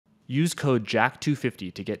Use code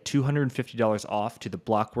JACK250 to get $250 off to the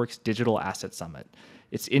Blockworks Digital Asset Summit.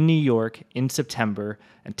 It's in New York in September,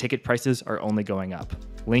 and ticket prices are only going up.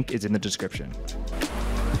 Link is in the description.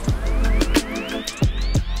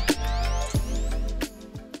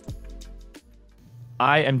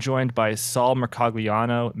 I am joined by Sal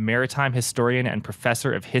Mercogliano, maritime historian and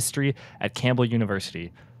professor of history at Campbell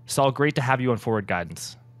University. Sal, great to have you on Forward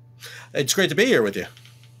Guidance. It's great to be here with you.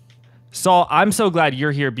 Saul, I'm so glad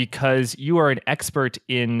you're here because you are an expert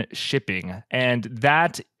in shipping, and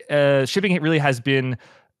that shipping really has been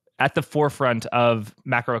at the forefront of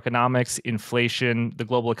macroeconomics, inflation, the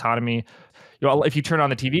global economy. If you turn on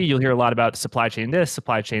the TV, you'll hear a lot about supply chain this,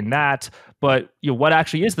 supply chain that. But what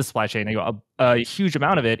actually is the supply chain? A huge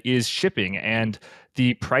amount of it is shipping, and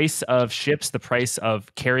the price of ships, the price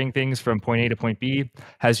of carrying things from point A to point B,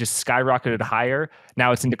 has just skyrocketed higher.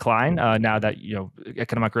 Now it's in decline. Now that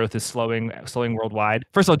economic growth is slowing worldwide.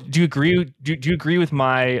 First of all, do you agree? Do you agree with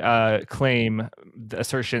my claim, the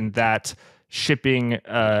assertion that shipping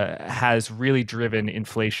has really driven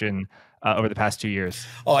inflation over the past 2 years?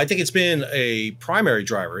 Oh, I think it's been a primary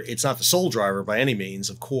driver. It's not the sole driver by any means,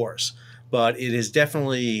 of course, but it has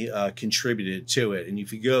definitely contributed to it. And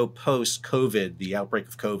if you go post-COVID, the outbreak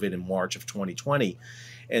of COVID in March of 2020,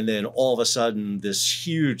 and then all of a sudden this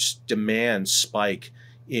huge demand spike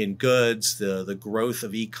in goods, the growth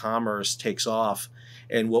of e-commerce takes off.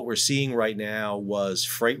 And what we're seeing right now was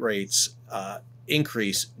freight rates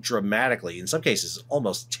increase dramatically, in some cases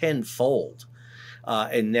almost tenfold.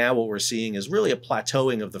 And now what we're seeing is really a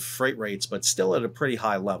plateauing of the freight rates, but still at a pretty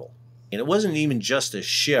high level. And it wasn't even just a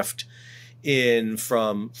shift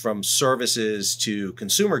from services to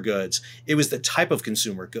consumer goods. It was the type of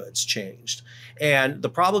consumer goods changed. And the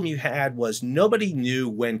problem you had was nobody knew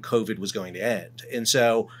when COVID was going to end. And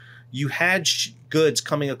so you had goods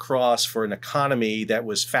coming across for an economy that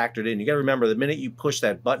was factored in. You got to remember, the minute you push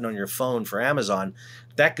that button on your phone for Amazon,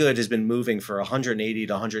 that good has been moving for 180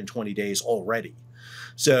 to 120 days already.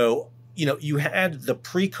 So, you had the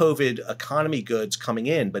pre-COVID economy goods coming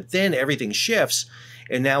in, but then everything shifts.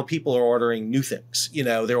 And now people are ordering new things.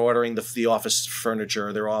 They're ordering the office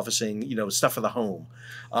furniture. They're offering, stuff for the home.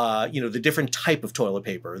 The different type of toilet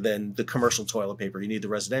paper than the commercial toilet paper. You need the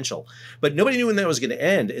residential. But nobody knew when that was going to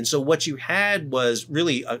end. And so what you had was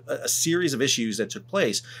really a series of issues that took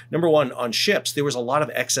place. Number one, on ships, there was a lot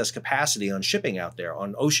of excess capacity on shipping out there,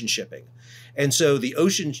 on ocean shipping. And so the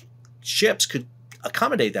ocean ships could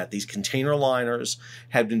accommodate that. These container liners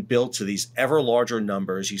had been built to these ever larger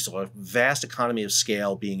numbers. You saw a vast economy of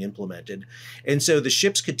scale being implemented. And so the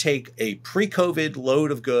ships could take a pre-COVID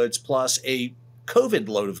load of goods plus a COVID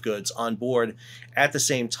load of goods on board at the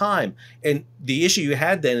same time. And the issue you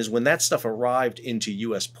had then is when that stuff arrived into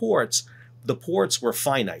U.S. ports, the ports were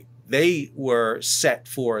finite. They were set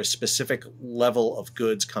for a specific level of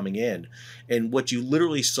goods coming in. And what you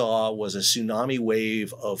literally saw was a tsunami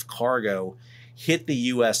wave of cargo hit the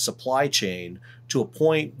U.S. supply chain to a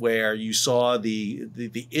point where you saw the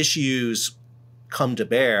issues come to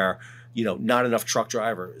bear. Not enough truck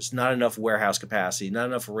drivers, not enough warehouse capacity, not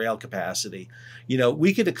enough rail capacity.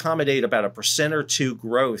 We could accommodate about 1% or 2%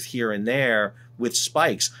 growth here and there with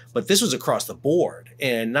spikes, but this was across the board.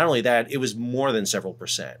 And not only that, it was more than several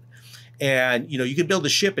percent. And, you can build a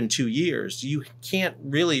ship in 2 years. You can't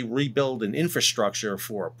really rebuild an infrastructure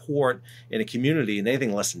for a port in a community in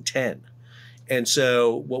anything less than 10. And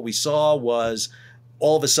so what we saw was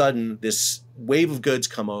all of a sudden this wave of goods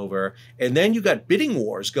come over, and then you got bidding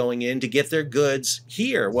wars going in to get their goods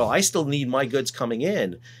here. Well, I still need my goods coming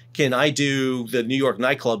in. Can I do the New York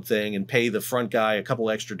nightclub thing and pay the front guy a couple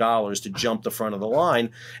extra dollars to jump the front of the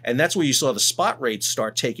line? And that's where you saw the spot rates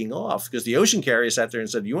start taking off, because the ocean carriers sat there and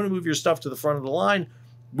said, you want to move your stuff to the front of the line?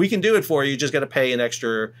 We can do it for you. You just got to pay an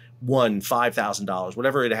extra $5,000,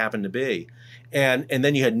 whatever it happened to be. And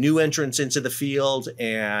then you had new entrants into the field,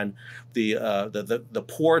 and the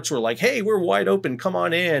ports were like, hey, we're wide open, come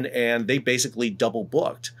on in. And they basically double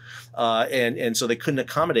booked. And so they couldn't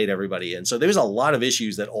accommodate everybody. And so there's a lot of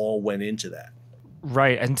issues that all went into that.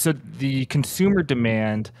 Right. And so the consumer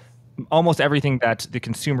demand, almost everything that the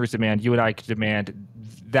consumers demand, you and I could demand,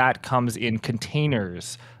 that comes in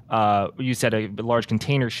containers. You said a large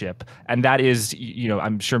container ship, and that is,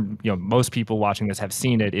 I'm sure most people watching this have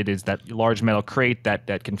seen it. It is that large metal crate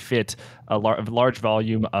that can fit a large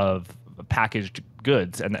volume of packaged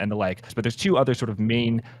goods and the like. But there's two other sort of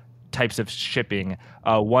main types of shipping.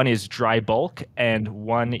 One is dry bulk, and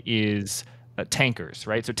one is tankers,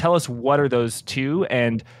 right? So tell us, what are those two,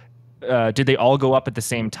 and did they all go up at the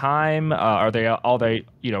same time? Are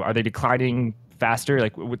they declining faster?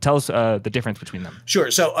 Like, tell us the difference between them. Sure.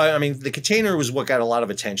 So, I mean, the container was what got a lot of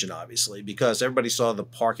attention, obviously, because everybody saw the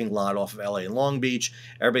parking lot off of LA and Long Beach.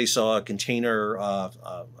 Everybody saw container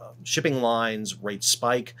shipping lines rates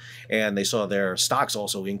spike, and they saw their stocks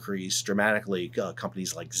also increase dramatically.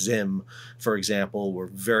 Companies like Zim, for example, were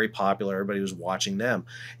very popular. Everybody was watching them.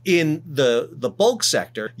 In the bulk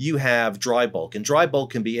sector, you have dry bulk, and dry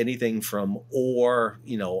bulk can be anything from ore,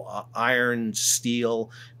 iron, steel,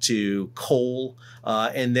 to coal,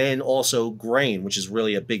 and then also grain, which is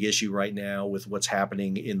really a big issue right now with what's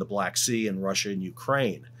happening in the Black Sea and Russia and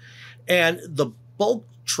Ukraine. And the bulk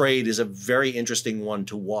trade is a very interesting one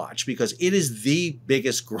to watch because it is the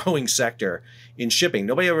biggest growing sector in shipping.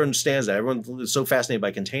 Nobody ever understands that. Everyone is so fascinated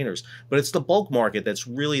by containers, but it's the bulk market that's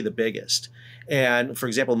really the biggest. And for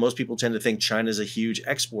example, most people tend to think China is a huge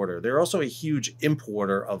exporter. They're also a huge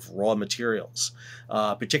importer of raw materials,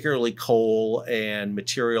 particularly coal and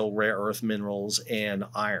material rare earth minerals and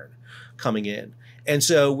iron coming in. And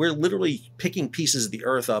so we're literally picking pieces of the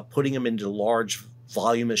earth up, putting them into large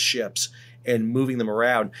voluminous ships and moving them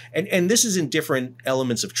around. And this is in different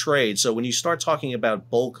elements of trade. So when you start talking about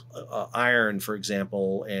bulk iron, for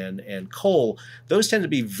example, and coal, those tend to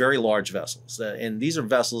be very large vessels. And these are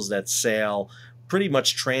vessels that sail pretty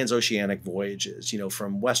much transoceanic voyages,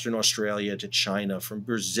 from Western Australia to China, from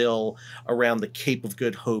Brazil around the Cape of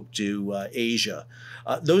Good Hope to Asia.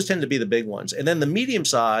 Those tend to be the big ones. And then the medium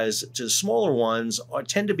size to smaller ones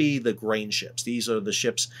tend to be the grain ships. These are the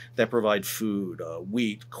ships that provide food,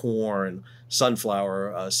 wheat, corn,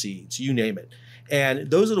 sunflower seeds, you name it.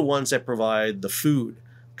 And those are the ones that provide the food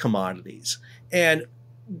commodities. And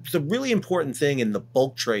the really important thing in the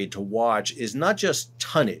bulk trade to watch is not just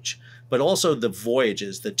tonnage, but also the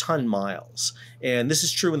voyages, the ton miles. And this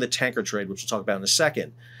is true in the tanker trade, which we'll talk about in a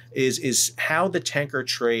second, is how the tanker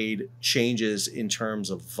trade changes in terms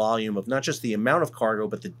of volume of not just the amount of cargo,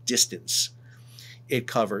 but the distance it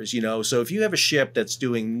covers. So if you have a ship that's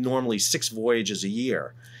doing normally 6 voyages a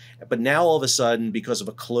year, but now all of a sudden, because of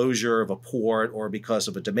a closure of a port or because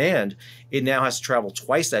of a demand, it now has to travel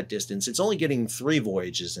twice that distance, it's only getting 3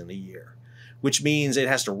 voyages in a year, which means it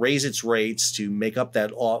has to raise its rates to make up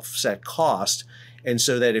that offset cost. And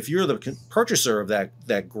so that if you're the purchaser of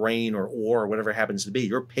that grain or ore or whatever it happens to be,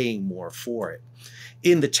 you're paying more for it.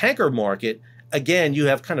 In the tanker market, again, you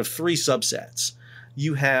have kind of 3 subsets.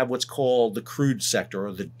 You have what's called the crude sector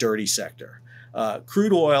or the dirty sector.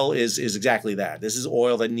 Crude oil is exactly that. This is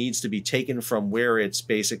oil that needs to be taken from where it's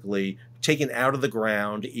basically taken out of the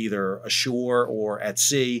ground, either ashore or at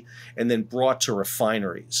sea, and then brought to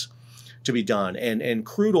refineries to be done. And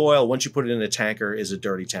crude oil, once you put it in a tanker, is a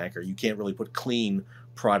dirty tanker. You can't really put clean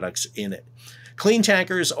products in it. Clean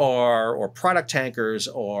tankers or product tankers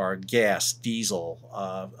are gas, diesel,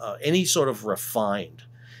 any sort of refined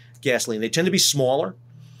gasoline. They tend to be smaller,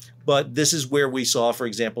 but this is where we saw, for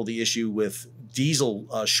example, the issue with diesel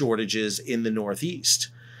shortages in the Northeast.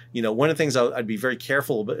 One of the things I'd be very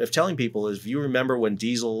careful of telling people is if you remember when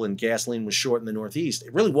diesel and gasoline was short in the Northeast,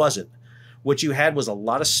 it really wasn't. What you had was a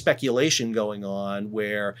lot of speculation going on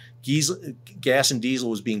where gas and diesel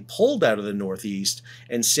was being pulled out of the Northeast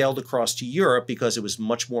and sailed across to Europe because it was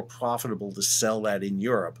much more profitable to sell that in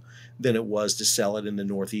Europe than it was to sell it in the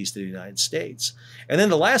Northeast of the United States. And then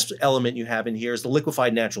the last element you have in here is the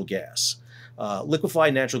liquefied natural gas.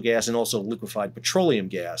 Liquefied natural gas and also liquefied petroleum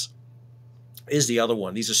gas is the other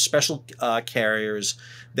one. These are special carriers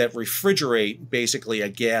that refrigerate basically a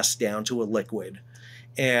gas down to a liquid.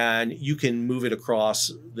 And you can move it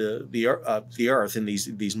across the earth in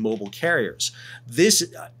these mobile carriers.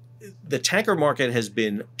 The tanker market has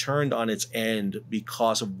been turned on its end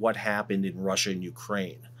because of what happened in Russia and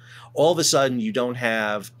Ukraine. All of a sudden, you don't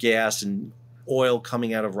have gas and oil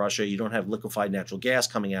coming out of Russia. You don't have liquefied natural gas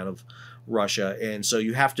coming out of Russia. And so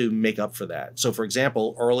you have to make up for that. So, for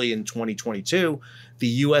example, early in 2022, the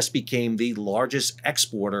U.S. became the largest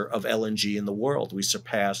exporter of LNG in the world. We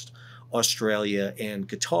surpassed Australia and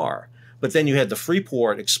Qatar. But then you had the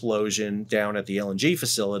Freeport explosion down at the LNG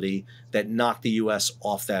facility that knocked the U.S.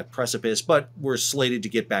 off that precipice, but we're slated to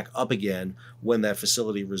get back up again when that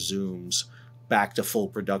facility resumes back to full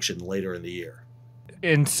production later in the year.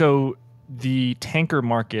 And so the tanker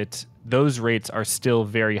market, those rates are still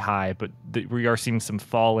very high, but we are seeing some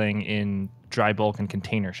falling in dry bulk and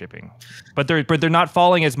container shipping, but they're not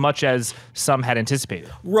falling as much as some had anticipated.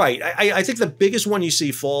 Right. I think the biggest one you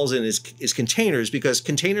see falls in is containers, because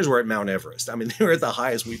containers were at Mount Everest. I mean, they were at the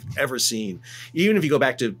highest we've ever seen. Even if you go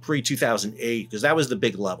back to pre-2008, because that was the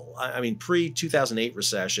big level. I mean, pre-2008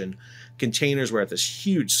 recession, containers were at this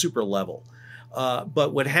huge super level.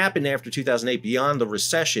 But what happened after 2008, beyond the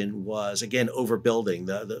recession, was again overbuilding.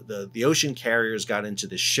 The ocean carriers got into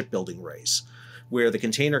this shipbuilding race, where the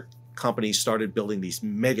container companies started building these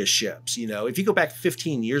mega ships. You know, if you go back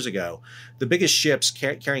 15 years ago, the biggest ships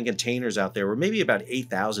carrying containers out there were maybe about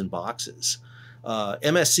 8,000 boxes.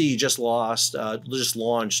 MSC just launched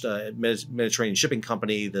Mediterranean Shipping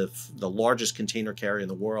Company, the largest container carrier in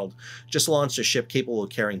the world, just launched a ship capable of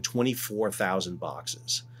carrying 24,000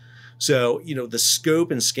 boxes. So, you know, the scope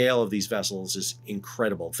and scale of these vessels is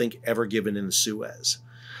incredible. Think Ever Given in the Suez.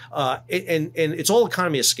 And it's all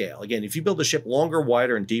economy of scale. Again, if you build a ship longer,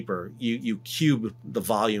 wider, and deeper, you cube the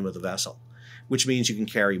volume of the vessel, which means you can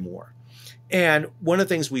carry more. And one of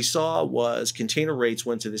the things we saw was container rates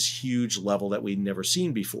went to this huge level that we'd never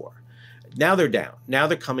seen before. Now they're down. Now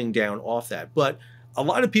they're coming down off that. But a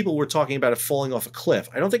lot of people were talking about it falling off a cliff.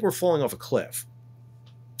 I don't think we're falling off a cliff.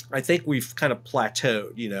 I think we've kind of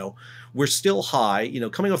plateaued. You know, we're still high, you know,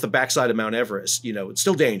 coming off the backside of Mount Everest, you know, it's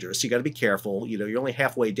still dangerous. You got to be careful. You know, you're only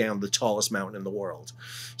halfway down the tallest mountain in the world,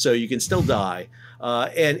 so you can still die.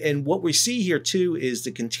 And what we see here too is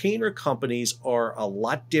the container companies are a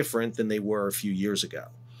lot different than they were a few years ago.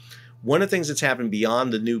 One of the things that's happened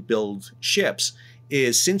beyond the new build ships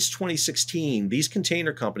is since 2016, these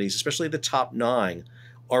container companies, especially the top 9,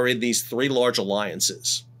 are in these 3 large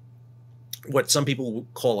alliances. What some people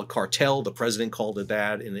would call a cartel. The president called it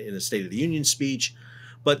that in a State of the Union speech.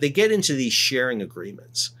 But they get into these sharing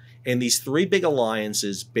agreements. And these 3 big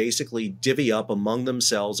alliances basically divvy up among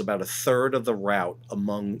themselves about 1/3 of the route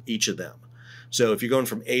among each of them. So if you're going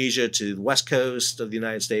from Asia to the West Coast of the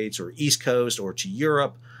United States or East Coast or to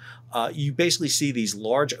Europe, you basically see these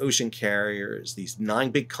large ocean carriers, these 9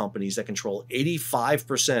 big companies that control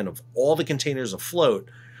 85% of all the containers afloat.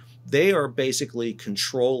 They are basically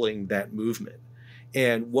controlling that movement.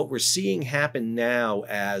 And what we're seeing happen now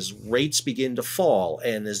as rates begin to fall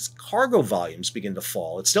and as cargo volumes begin to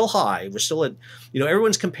fall, it's still high. We're still at, you know,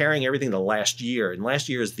 everyone's comparing everything to last year. And last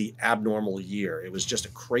year is the abnormal year. It was just a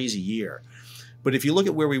crazy year. But if you look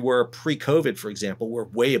at where we were pre-COVID, for example, we're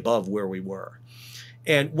way above where we were.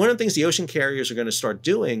 And one of the things the ocean carriers are going to start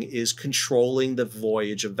doing is controlling the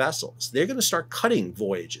voyage of vessels. They're going to start cutting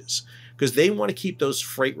voyages because they want to keep those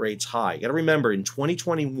freight rates high. You got to remember, in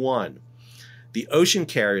 2021, the ocean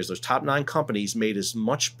carriers, those top 9 companies, made as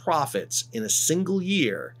much profits in a single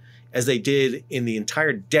year as they did in the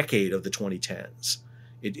entire decade of the 2010s.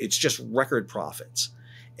 It's just record profits.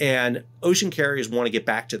 And ocean carriers want to get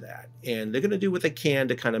back to that. And they're going to do what they can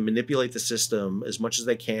to kind of manipulate the system as much as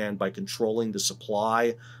they can by controlling the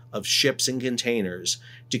supply of ships and containers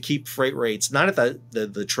to keep freight rates not at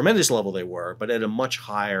the tremendous level they were, but at a much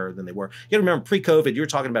higher than they were. You got to remember, pre-COVID, you were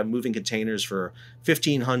talking about moving containers for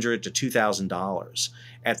 $1,500 to $2,000.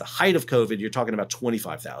 At the height of COVID, you're talking about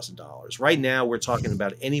 $25,000. Right now, we're talking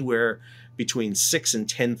about anywhere between $6,000 and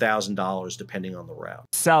 $10,000, depending on the route.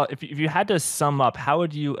 Sal, if you had to sum up, how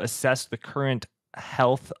would you assess the current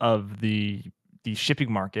health of the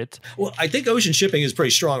shipping market? Well, I think ocean shipping is pretty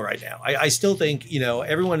strong right now. I still think, you know,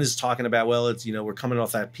 everyone is talking about, well, it's, you know, we're coming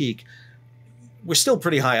off that peak. We're still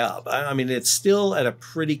pretty high up. I mean, it's still at a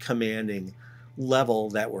pretty commanding level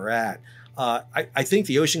that we're at. I think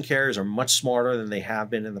the ocean carriers are much smarter than they have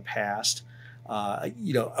been in the past.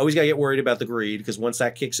 You know, always got to get worried about the greed, because once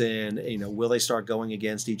that kicks in, you know, will they start going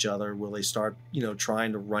against each other? Will they start, you know,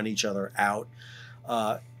 trying to run each other out?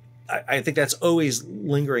 I think that's always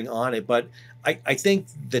lingering on it. But I think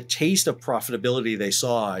the taste of profitability they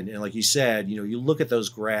saw, and like you said, you know, you look at those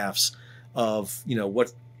graphs of, you know,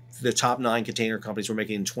 what the top 9 container companies were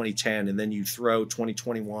making in 2010, and then you throw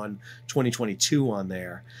 2021, 2022 on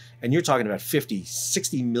there, and you're talking about $50,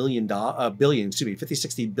 $60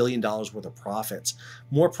 billion worth of profits,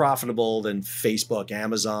 more profitable than Facebook,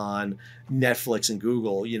 Amazon, Netflix, and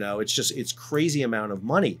Google. You know, it's crazy amount of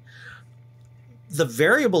money. The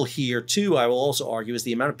variable here, too, I will also argue, is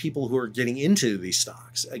the amount of people who are getting into these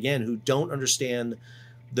stocks, again, who don't understand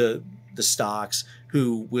the stocks,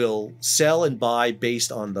 who will sell and buy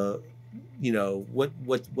based on the, you know, what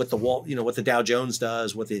the wall, you know, what the Dow Jones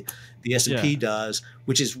does, what the S&P does,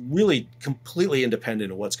 which is really completely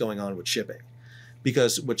independent of what's going on with shipping.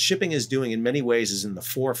 Because what shipping is doing in many ways is in the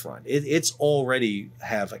forefront. It's already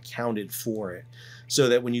have accounted for it. So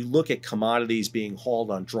that when you look at commodities being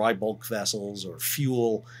hauled on dry bulk vessels or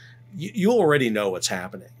fuel, you already know what's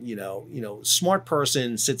happening. You know, smart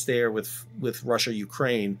person sits there with Russia,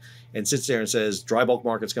 Ukraine, and sits there and says, dry bulk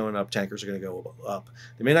market's going up, tankers are going to go up.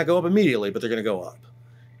 They may not go up immediately, but they're going to go up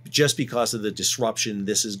just because of the disruption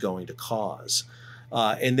this is going to cause.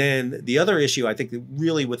 And then the other issue, I think, that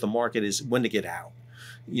really with the market is when to get out.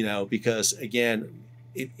 You know, because again,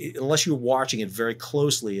 unless you're watching it very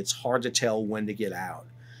closely, it's hard to tell when to get out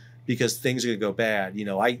because things are going to go bad.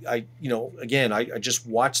 Again, I just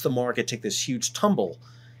watched the market take this huge tumble,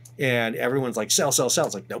 and everyone's like, sell, sell, sell.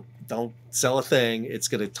 It's like, nope, don't sell a thing. It's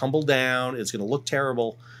going to tumble down. It's going to look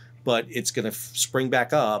terrible, but it's going to spring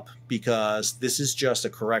back up because this is just a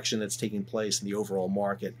correction that's taking place in the overall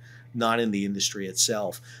market, not in the industry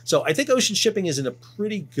itself. So I think ocean shipping is in a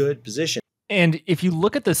pretty good position. And if you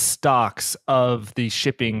look at the stocks of the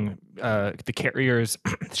shipping, the carriers,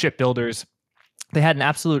 shipbuilders, they had an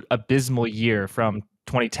absolute abysmal year from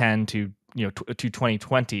 2010 to to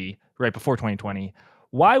 2020, right before 2020.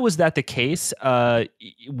 Why was that the case?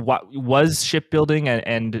 Was shipbuilding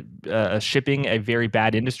and shipping a very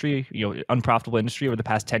bad industry, unprofitable industry over the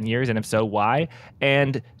past 10 years? And if so, why?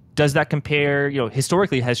 And does that compare,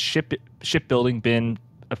 historically, has shipbuilding been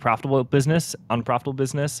a profitable business, unprofitable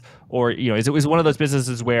business, or is it one of those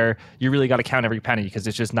businesses where you really got to count every penny because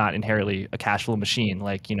it's just not inherently a cash flow machine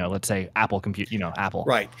like let's say Apple Apple.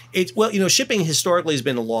 Right. Shipping historically has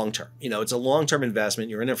been a long term. It's a long term investment.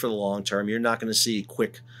 You're in it for the long term. You're not going to see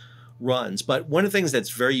quick runs. But one of the things that's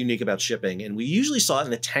very unique about shipping, and we usually saw it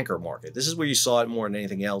in the tanker market, this is where you saw it more than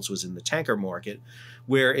anything else, was in the tanker market,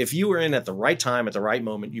 where if you were in at the right time, at the right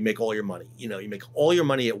moment, you make all your money. You make all your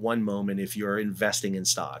money at one moment if you're investing in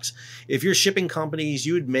stocks. If you're shipping companies,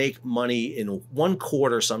 you would make money in one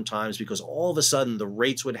quarter sometimes because all of a sudden the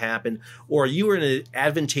rates would happen, or you were in an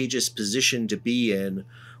advantageous position to be in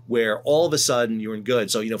where all of a sudden you're in good.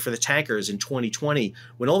 So, for the tankers in 2020,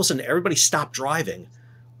 when all of a sudden everybody stopped driving,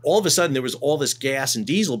 all of a sudden there was all this gas and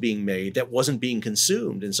diesel being made that wasn't being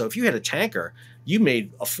consumed. And so if you had a tanker, you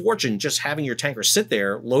made a fortune just having your tanker sit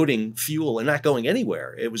there loading fuel and not going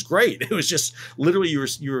anywhere. It was great. It was just literally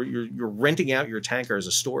you're renting out your tanker as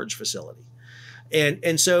a storage facility.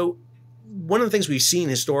 And so one of the things we've seen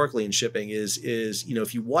historically in shipping is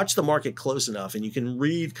if you watch the market close enough and you can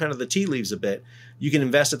read kind of the tea leaves a bit, you can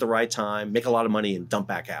invest at the right time, make a lot of money, and dump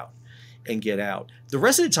back out and get out. The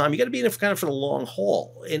rest of the time, you got to be in it kind of for the long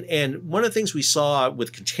haul. And one of the things we saw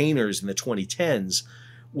with containers in the 2010s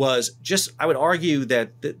was just, I would argue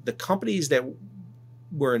that the companies that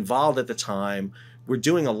were involved at the time were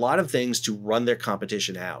doing a lot of things to run their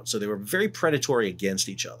competition out. So they were very predatory against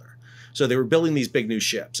each other. So they were building these big new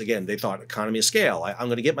ships. Again, they thought economy of scale. I'm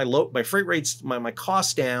going to get my freight rates, my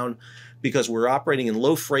costs down because we're operating in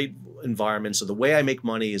low freight environments. So the way I make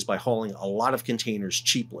money is by hauling a lot of containers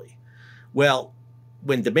cheaply. Well,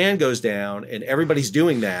 when demand goes down and everybody's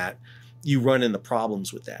doing that, you run into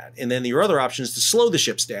problems with that. And then your other option is to slow the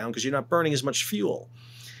ships down because you're not burning as much fuel.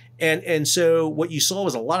 And so what you saw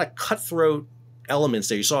was a lot of cutthroat elements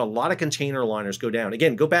there. You saw a lot of container liners go down.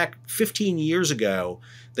 Again, go back 15 years ago,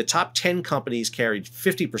 the top 10 companies carried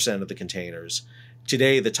 50% of the containers.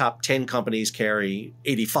 Today, the top 10 companies carry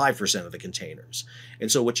 85% of the containers.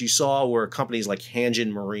 And so what you saw were companies like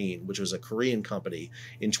Hanjin Marine, which was a Korean company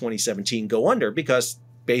in 2017, go under because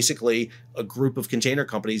basically a group of container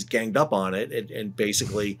companies ganged up on it and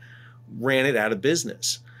basically ran it out of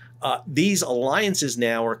business. These alliances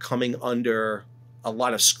now are coming under a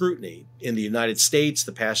lot of scrutiny. In the United States,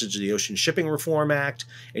 the passage of the Ocean Shipping Reform Act,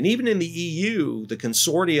 and even in the EU, the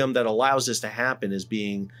consortium that allows this to happen is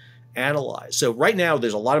being analyzed. So right now,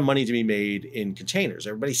 there's a lot of money to be made in containers.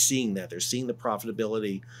 Everybody's seeing that. They're seeing the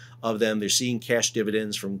profitability of them. They're seeing cash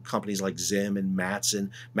dividends from companies like Zim and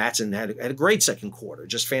Matson. Matson had a great second quarter,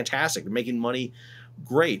 just fantastic. They're making money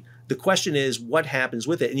great. The question is what happens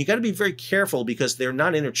with it? And you got to be very careful because they're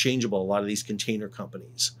not interchangeable, a lot of these container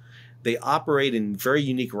companies. They operate in very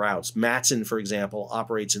unique routes. Matson, for example,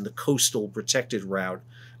 operates in the coastal protected route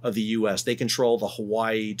of the U.S. They control the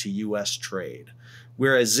Hawaii to U.S. trade.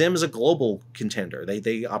 Whereas Zim is a global contender.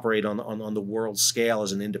 They operate on the world scale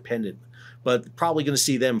as an independent, but probably going to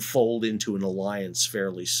see them fold into an alliance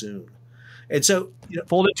fairly soon. And so,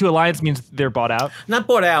 fold into alliance means they're bought out? Not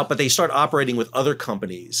bought out, but they start operating with other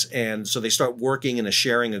companies. And so they start working in a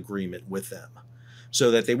sharing agreement with them so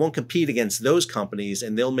that they won't compete against those companies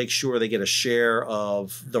and they'll make sure they get a share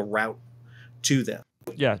of the route to them.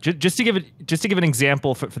 Yeah, just to give an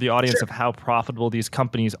example for the audience Sure. of how profitable these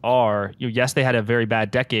companies are. Yes, they had a very bad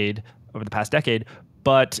decade over the past decade,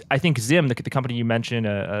 but I think Zim, the company you mentioned,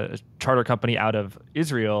 a charter company out of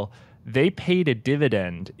Israel, they paid a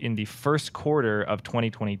dividend in the first quarter of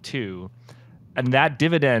 2022, and that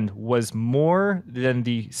dividend was more than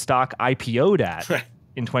the stock IPO'd at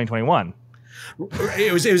in 2021.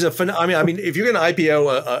 It was I mean, if you're going to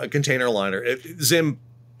IPO a container liner, Zim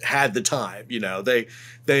had the time.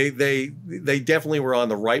 They definitely were on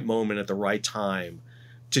the right moment at the right time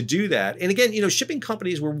to do that. And again, shipping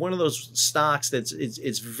companies were one of those stocks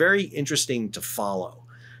it's very interesting to follow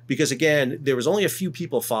because again, there was only a few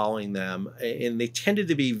people following them, and they tended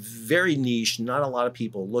to be very niche. Not a lot of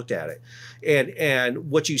people looked at it. And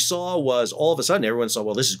what you saw was all of a sudden everyone saw,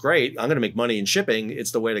 well, this is great. I'm going to make money in shipping.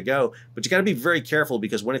 It's the way to go. But you got to be very careful,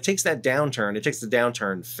 because when it takes that downturn, it takes the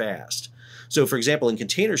downturn fast. So for example, in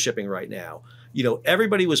container shipping right now,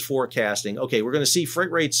 everybody was forecasting, okay, we're going to see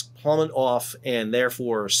freight rates plummet off and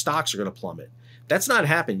therefore stocks are going to plummet. That's not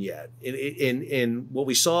happened yet. In what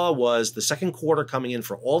we saw was the second quarter coming in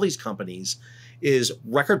for all these companies is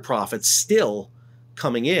record profits still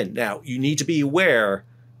coming in. Now, you need to be aware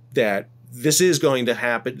that this is going to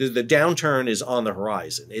happen. The downturn is on the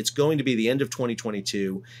horizon. It's going to be the end of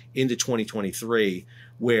 2022 into 2023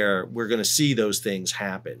 where we're going to see those things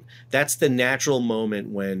happen. That's the natural moment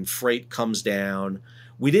when freight comes down.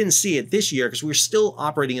 We didn't see it this year because we're still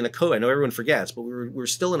operating in a COVID. I know everyone forgets, but we're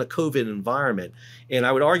still in a COVID environment. And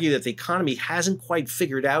I would argue that the economy hasn't quite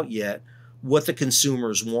figured out yet what the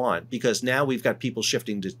consumers want, because now we've got people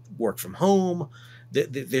shifting to work from home.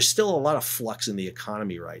 There's still a lot of flux in the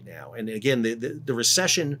economy right now. And again, the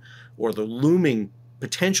recession, or the looming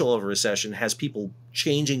potential of a recession, has people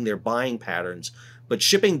changing their buying patterns. But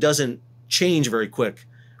shipping doesn't change very quick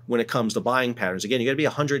when it comes to buying patterns. Again, you got to be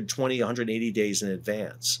 120, 180 days in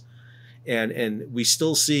advance. And we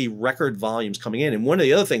still see record volumes coming in. And one of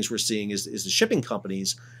the other things we're seeing is the shipping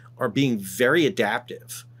companies are being very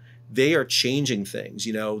adaptive. They are changing things.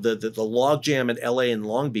 The logjam at LA and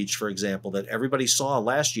Long Beach, for example, that everybody saw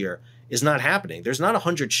last year is not happening. There's not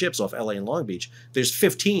 100 ships off LA and Long Beach. There's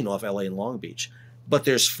 15 off LA and Long Beach, but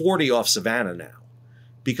there's 40 off Savannah now.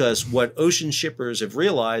 Because what ocean shippers have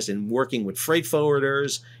realized in working with freight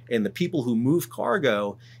forwarders and the people who move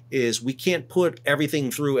cargo is we can't put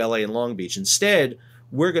everything through LA and Long Beach. Instead,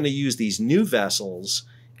 we're going to use these new vessels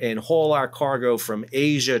and haul our cargo from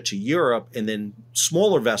Asia to Europe, and then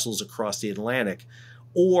smaller vessels across the Atlantic.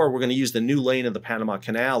 Or we're going to use the new lane of the Panama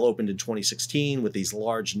Canal, opened in 2016, with these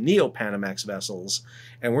large Neo-Panamax vessels.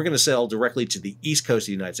 And we're going to sell directly to the East Coast of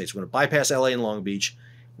the United States. We're going to bypass LA and Long Beach.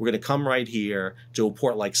 We're going to come right here to a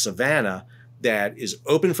port like Savannah that is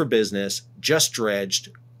open for business, just dredged,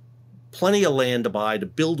 plenty of land to buy, to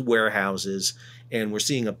build warehouses, and we're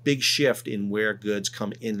seeing a big shift in where goods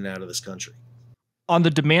come in and out of this country. On the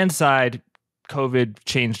demand side, COVID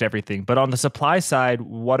changed everything. But on the supply side,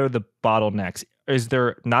 what are the bottlenecks? Is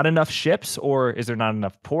there not enough ships, or is there not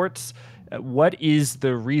enough ports? What is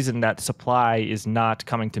the reason that supply is not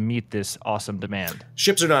coming to meet this awesome demand?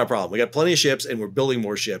 Ships are not a problem. We got plenty of ships, and we're building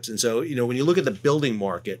more ships. And so, when you look at the building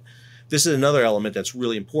market, this is another element that's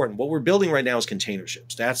really important. What we're building right now is container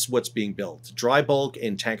ships. That's what's being built. Dry bulk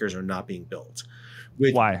and tankers are not being built.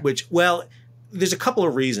 Why? Well, there's a couple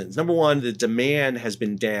of reasons. Number one, the demand has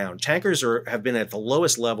been down. Tankers have been at the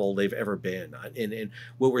lowest level they've ever been. And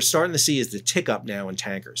what we're starting to see is the tick up now in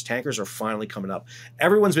tankers. Tankers are finally coming up.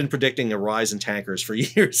 Everyone's been predicting a rise in tankers for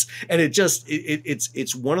years. And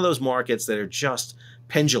it's one of those markets that are just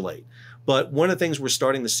pendulate. But one of the things we're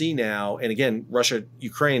starting to see now, and again, Russia,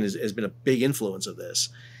 Ukraine has been a big influence of this,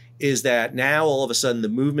 is that now all of a sudden the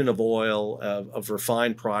movement of oil, of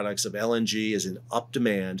refined products, of LNG is in up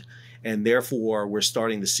demand. And therefore, we're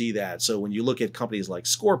starting to see that. So when you look at companies like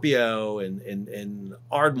Scorpio and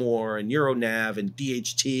Ardmore and Euronav and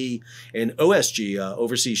DHT and OSG,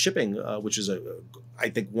 Overseas Shipping, which is I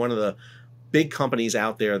think one of the big companies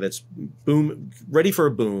out there that's ready for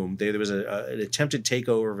a boom. There was an attempted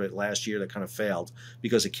takeover of it last year that kind of failed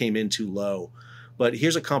because it came in too low. But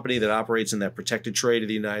here's a company that operates in that protected trade of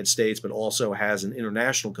the United States, but also has an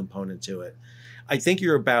international component to it. I think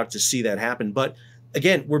you're about to see that happen. But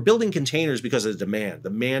again, we're building containers because of the demand.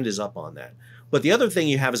 Demand is up on that. But the other thing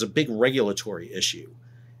you have is a big regulatory issue.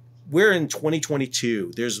 We're in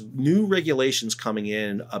 2022. There's new regulations coming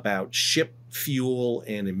in about ship fuel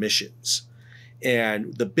and emissions.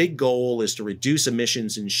 And the big goal is to reduce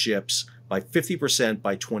emissions in ships by 50%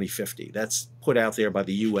 by 2050. That's put out there by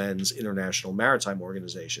the UN's International Maritime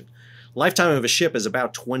Organization. Lifetime of a ship is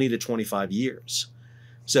about 20 to 25 years.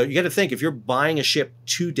 So you got to think, if you're buying a ship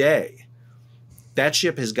today, that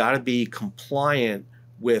ship has got to be compliant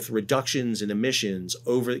with reductions in emissions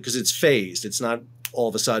over, because it's phased. It's not all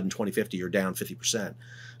of a sudden 2050 you're down 50%.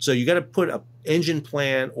 So you got to put an engine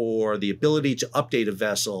plant or the ability to update a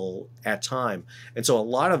vessel at time. And so a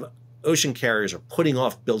lot of ocean carriers are putting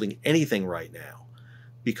off building anything right now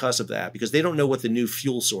because of that, because they don't know what the new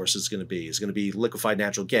fuel source is going to be. It's going to be liquefied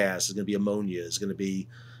natural gas. It's going to be ammonia. It's going to be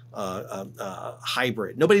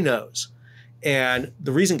hybrid. Nobody knows. And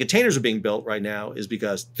the reason containers are being built right now is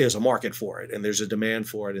because there's a market for it and there's a demand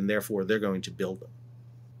for it, and therefore they're going to build them.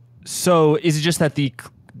 So is it just that the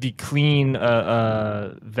clean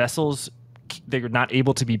vessels, they're not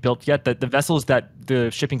able to be built yet? That the vessels that the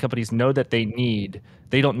shipping companies know that they need,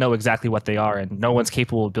 they don't know exactly what they are, and no one's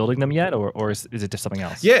capable of building them yet, or is it just something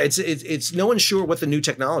else? Yeah, it's no one's sure what the new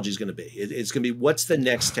technology is going to be. It's going to be what's the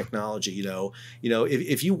next technology.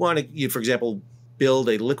 If you want to, for example, build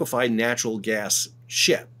a liquefied natural gas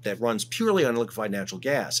ship that runs purely on liquefied natural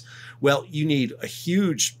gas, well, you need a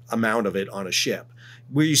huge amount of it on a ship.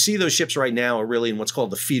 Where you see those ships right now are really in what's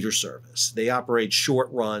called the feeder service. They operate short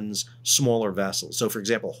runs, smaller vessels. So, for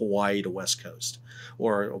example, Hawaii to West Coast,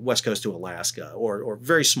 or West Coast to Alaska, or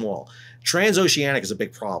very small. Transoceanic is a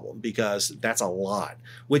big problem because that's a lot.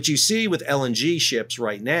 What you see with LNG ships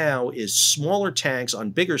right now is smaller tanks on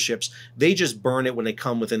bigger ships. They just burn it when they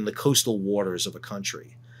come within the coastal waters of a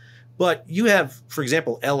country. But you have, for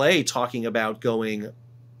example, LA talking about going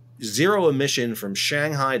zero emission from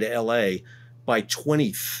Shanghai to LA by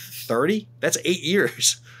 2030. That's 8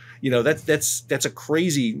 years. That's a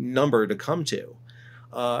crazy number to come to.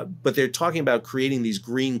 But they're talking about creating these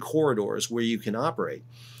green corridors where you can operate.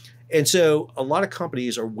 And so a lot of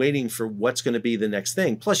companies are waiting for what's going to be the next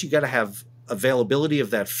thing. Plus, you got to have availability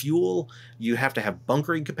of that fuel. You have to have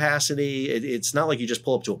bunkering capacity. It's not like you just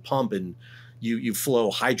pull up to a pump and you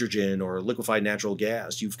flow hydrogen or liquefied natural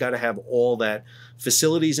gas. You've got to have all that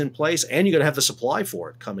facilities in place, and you got to have the supply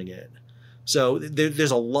for it coming in. So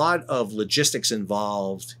there's a lot of logistics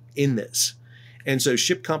involved in this. And so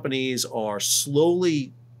ship companies are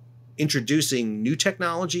slowly introducing new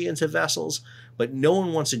technology into vessels, but no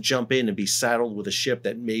one wants to jump in and be saddled with a ship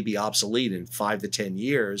that may be obsolete in 5 to 10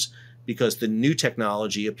 years because the new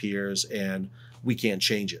technology appears and we can't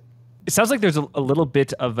change it. It sounds like there's a little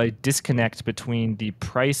bit of a disconnect between the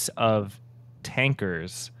price of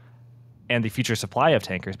tankers and the future supply of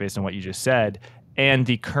tankers, based on what you just said, and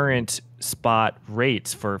the current spot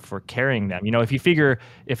rates for carrying them. If you figure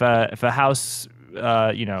if a house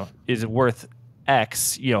is worth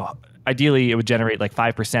X, ideally it would generate like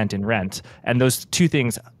 5% in rent, and those two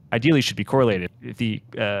things ideally should be correlated. If the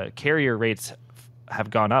carrier rates have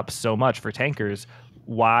gone up so much for tankers,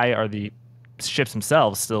 why are the ships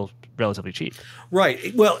themselves still relatively cheap?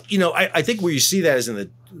 Right. Well, I think where you see that is in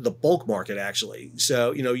the bulk market, actually.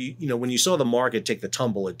 So, when you saw the market take the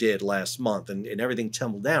tumble it did last month and everything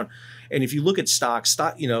tumbled down. And if you look at stock,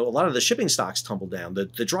 a lot of the shipping stocks tumbled down, the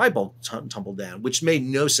dry bulk tumbled down, which made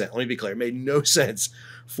no sense. Let me be clear. It made no sense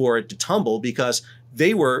for it to tumble because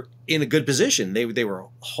they were in a good position. They were,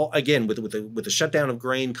 again, with the shutdown of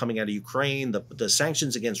grain coming out of Ukraine, the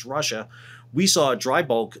sanctions against Russia, we saw dry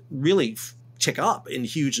bulk really tick up in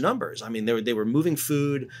huge numbers. I mean, they were moving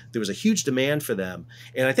food. There was a huge demand for them.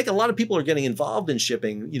 And I think a lot of people are getting involved in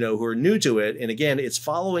shipping, who are new to it. And again, it's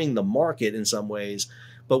following the market in some ways.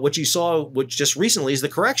 But what you saw, which just recently, is the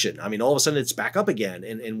correction. I mean, all of a sudden it's back up again.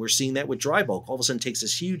 And we're seeing that with dry bulk. All of a sudden it takes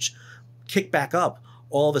this huge kick back up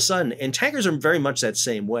all of a sudden. And tankers are very much that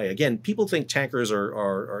same way. Again, people think tankers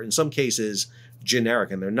are in some cases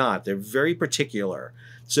generic, and they're not. They're very particular.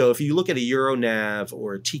 So if you look at a Euronav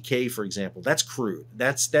or a TK, for example, that's crude.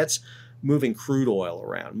 That's moving crude oil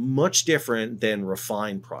around, much different than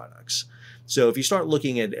refined products. So if you start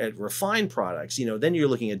looking at refined products, then you're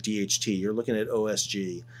looking at DHT, you're looking at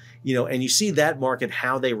OSG, and you see that market,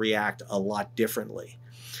 how they react a lot differently.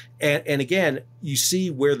 And again, you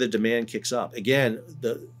see where the demand kicks up. Again,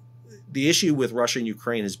 the issue with Russia and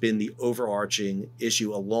Ukraine has been the overarching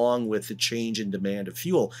issue, along with the change in demand of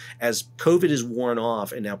fuel. As COVID is worn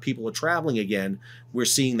off and now people are traveling again, we're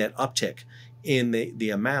seeing that uptick in the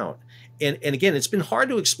amount. And again, it's been hard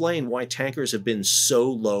to explain why tankers have been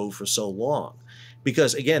so low for so long.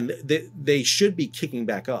 Because again, they should be kicking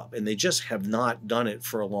back up, and they just have not done it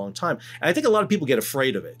for a long time. And I think a lot of people get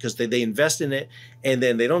afraid of it because they invest in it, and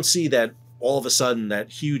then they don't see that all of a sudden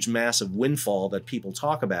that huge massive windfall that people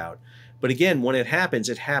talk about. But again, when it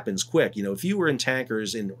happens quick. If you were in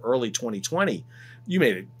tankers in early 2020, you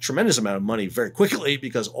made a tremendous amount of money very quickly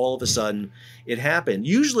because all of a sudden it happened.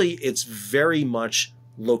 Usually it's very much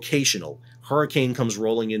locational. Hurricane comes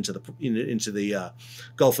rolling into the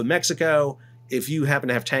Gulf of Mexico. If you happen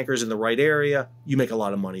to have tankers in the right area, you make a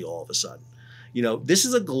lot of money all of a sudden. This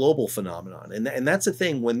is a global phenomenon. And that's the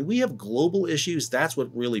thing. When we have global issues, that's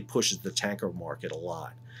what really pushes the tanker market a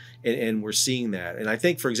lot. And we're seeing that. And I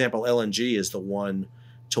think, for example, LNG is the one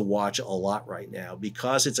to watch a lot right now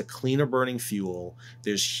because it's a cleaner burning fuel.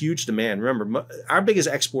 There's huge demand. Remember, our biggest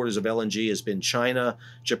exporters of LNG has been China,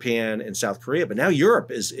 Japan, and South Korea. But now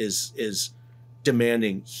Europe is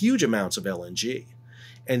demanding huge amounts of LNG.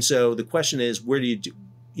 And so the question is, where do you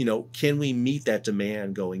do? Can we meet that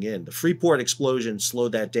demand going in? The Freeport explosion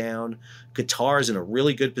slowed that down. Qatar is in a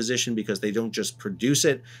really good position because they don't just produce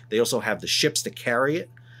it. They also have the ships to carry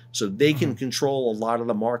it. so they can control a lot of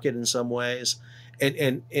the market in some ways.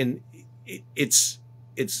 And it's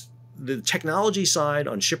the technology side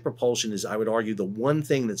on ship propulsion is, I would argue, the one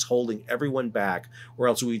thing that's holding everyone back, or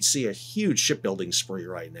else we'd see a huge shipbuilding spree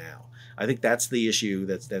right now. I think that's the issue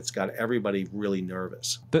that's got everybody really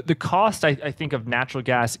nervous. The cost, I think, of natural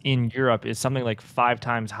gas in Europe is something like 5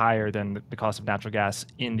 times higher than the cost of natural gas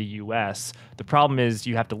in the US. The problem is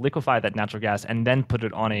you have to liquefy that natural gas and then put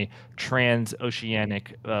it on a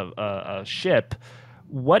transoceanic ship.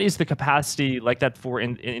 What is the capacity like that for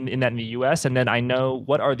in that in the US? And then I know,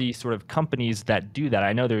 what are the sort of companies that do that?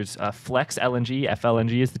 I know there's Flex LNG,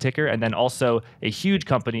 FLNG is the ticker, and then also a huge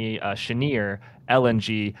company, Cheniere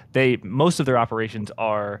LNG. Most of their operations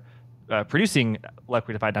are producing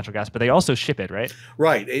liquefied natural gas, but they also ship it, right?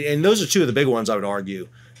 Right, and those are two of the big ones I would argue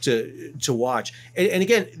to watch. And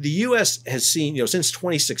again, the U.S. has seen, since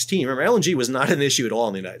 2016. Remember, LNG was not an issue at all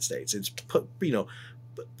in the United States. It's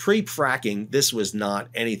pre-fracking, this was not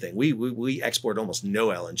anything. We export almost no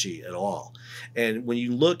LNG at all. And when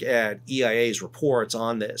you look at EIA's reports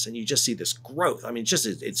on this, and you just see this growth, I mean,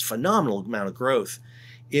 it's phenomenal amount of growth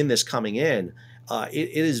in this coming in.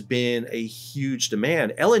 It has been a huge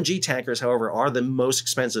demand. LNG tankers, however, are the most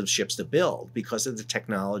expensive ships to build because of the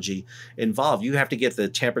technology involved. You have to get the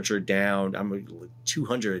temperature down,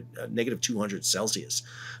 negative 200 Celsius.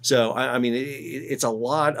 So, I mean, it's a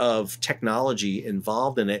lot of technology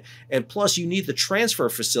involved in it. And plus, you need the transfer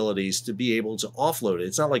facilities to be able to offload it.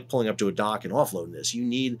 It's not like pulling up to a dock and offloading this. You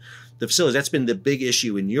need the facilities. That's been the big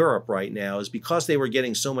issue in Europe right now, is because they were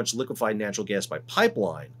getting so much liquefied natural gas by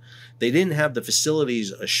pipeline, they didn't have the facilities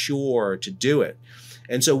ashore to do it.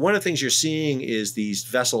 And so one of the things you're seeing is these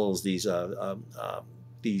vessels,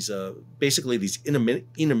 basically these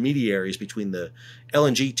intermediaries between the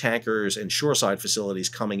LNG tankers and shoreside facilities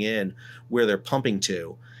coming in where they're pumping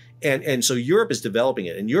to. And so Europe is developing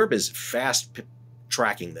it, and Europe is fast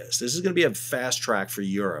tracking this. This is going to be a fast track for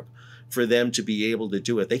Europe, for them to be able to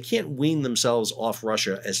do it. They can't wean themselves off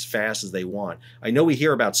Russia as fast as they want. I know we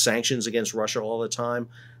hear about sanctions against Russia all the time,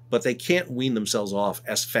 but they can't wean themselves off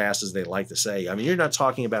as fast as they like to say. I mean, you're not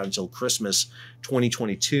talking about until Christmas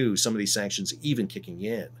 2022, some of these sanctions even kicking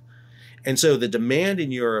in. And so the demand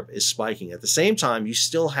in Europe is spiking. At the same time, you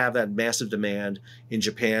still have that massive demand in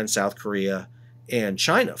Japan, South Korea, and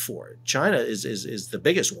China for it. China is the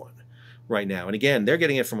biggest one right now. And again, they're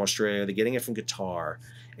getting it from Australia, they're getting it from Qatar.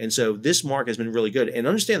 And so this market has been really good. And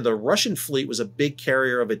understand, the Russian fleet was a big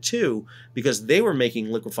carrier of it too, because they were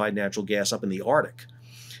making liquefied natural gas up in the Arctic.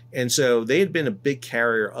 And so they had been a big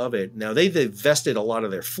carrier of it. Now they've divested a lot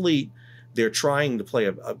of their fleet. They're trying to play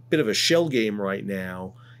a bit of a shell game right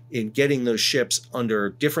now in getting those ships under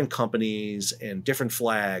different companies and different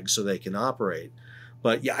flags so they can operate.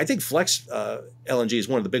 But yeah, I think Flex LNG is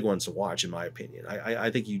one of the big ones to watch, in my opinion. I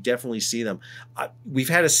think you definitely see them. We've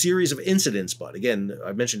had a series of incidents, but again,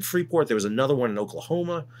 I mentioned Freeport. There was another one in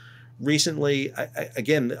Oklahoma recently.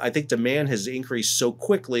 I think demand has increased so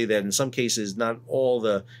quickly that in some cases, not all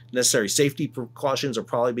the necessary safety precautions are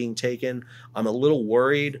probably being taken. I'm a little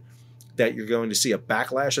worried that you're going to see a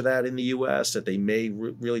backlash of that in the U.S., that they may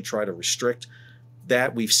really try to restrict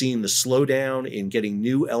that. We've seen the slowdown in getting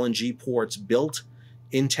new LNG ports built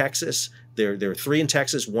in Texas. There are 3 in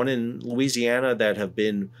Texas, 1 in Louisiana, that have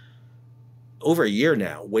been over a year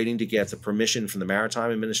now waiting to get the permission from the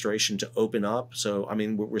Maritime Administration to open up. So, I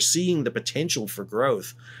mean, we're seeing the potential for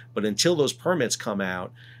growth, but until those permits come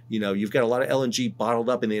out, you've got a lot of LNG bottled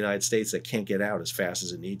up in the United States that can't get out as fast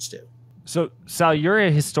as it needs to. So, Sal, you're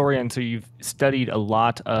a historian, so you've studied a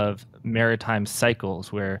lot of maritime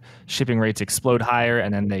cycles where shipping rates explode higher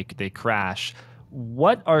and then they crash.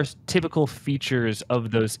 What are typical features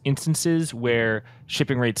of those instances where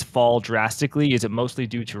shipping rates fall drastically? Is it mostly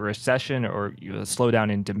due to a recession or a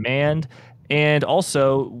slowdown in demand? And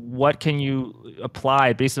also, what can you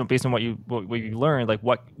apply based on what you learned? Like,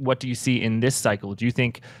 what do you see in this cycle? Do you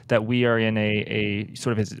think that we are in a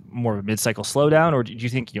sort of more of a mid-cycle slowdown, or do you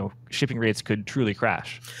think shipping rates could truly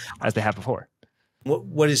crash as they have before?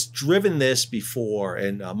 What has driven this before,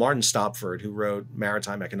 and Martin Stopford, who wrote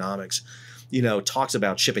Maritime Economics, talks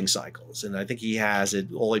about shipping cycles. And I think he has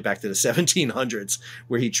it all the way back to the 1700s,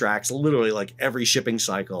 where he tracks literally like every shipping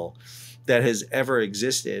cycle that has ever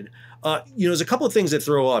existed. There's a couple of things that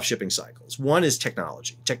throw off shipping cycles. One is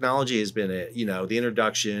technology. Technology has been the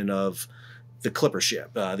introduction of the clipper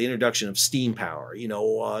ship, the introduction of steam power,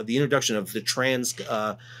 the introduction of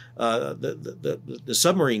the the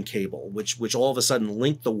submarine cable, which all of a sudden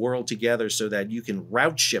linked the world together so that you can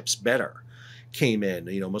route ships better. came in.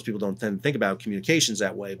 You know, most people don't tend to think about communications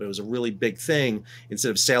that way, but it was a really big thing.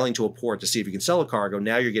 Instead of sailing to a port to see if you can sell a cargo,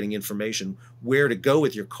 now you're getting information where to go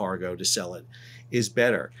with your cargo to sell it is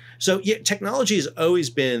better. So yeah, technology has always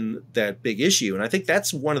been that big issue. And I think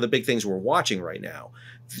that's one of the big things we're watching right now.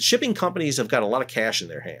 Shipping companies have got a lot of cash in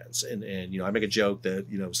their hands. And you know, I make a joke that,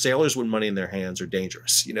 you know, sailors with money in their hands are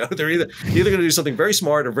dangerous. You know, they're either going to do something very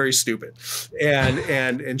smart or very stupid.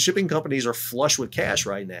 And shipping companies are flush with cash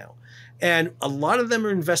right now. And a lot of them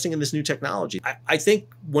are investing in this new technology. I think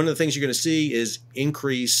one of the things you're going to see is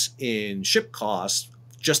increase in ship costs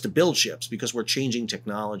just to build ships because we're changing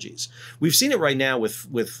technologies. We've seen it right now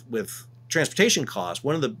with transportation costs.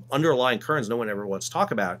 One of the underlying currents no one ever wants to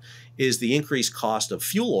talk about is the increased cost of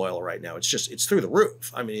fuel oil right now. It's through the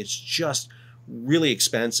roof. I mean, it's just really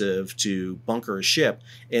expensive to bunker a ship,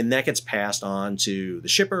 and that gets passed on to the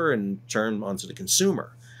shipper and turned onto the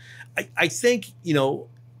consumer. I think, you know,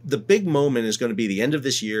 the big moment is going to be the end of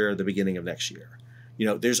this year, the beginning of next year. You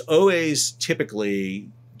know, there's always typically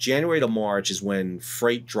January to March is when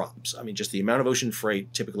freight drops. I mean, just the amount of ocean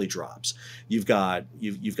freight typically drops. You've got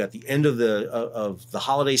the end of the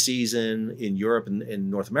holiday season in Europe and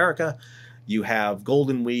North America. You have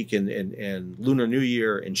Golden Week and Lunar New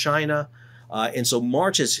Year in China. And so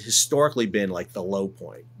March has historically been like the low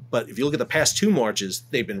point. But if you look at the past 2 Marches,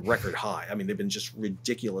 they've been record high. I mean, they've been just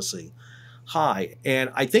ridiculously high. And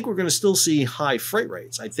I think we're going to still see high freight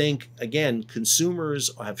rates. I think, again, consumers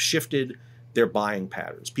have shifted their buying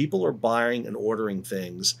patterns. People are buying and ordering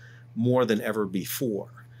things more than ever before.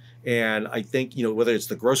 And I think, you know, whether it's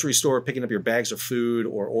the grocery store picking up your bags of food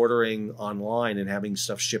or ordering online and having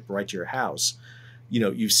stuff shipped right to your house, you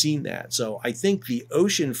know, you've seen that. So I think the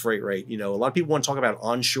ocean freight rate, you know, a lot of people want to talk about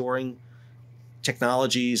onshoring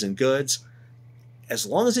technologies and goods. As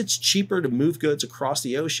long as it's cheaper to move goods across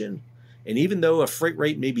the ocean, and even though a freight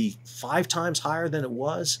rate may be 5 times higher than it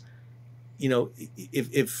was, you know,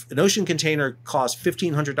 if an ocean container costs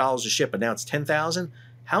 $1,500 a ship, but now it's $10,000,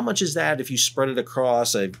 how much is that if you spread it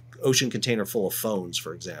across an ocean container full of phones,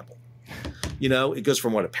 for example? You know, it goes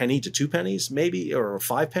from what, a penny to 2 pennies, maybe, or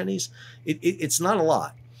 5 pennies. It's not a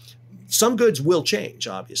lot. Some goods will change,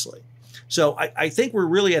 obviously. So I think we're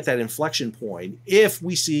really at that inflection point. If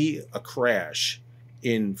we see a crash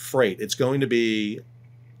in freight, it's going to be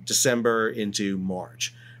December into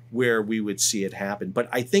March, where we would see it happen. But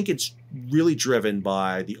I think it's really driven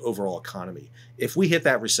by the overall economy. If we hit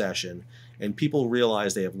that recession and people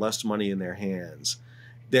realize they have less money in their hands,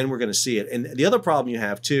 then we're going to see it. And the other problem you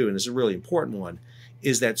have too, and it's a really important one,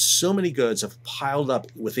 is that so many goods have piled up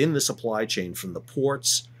within the supply chain from the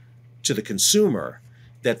ports to the consumer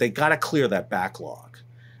that they got to clear that backlog.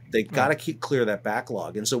 They got to clear that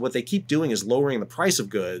backlog. And so what they keep doing is lowering the price of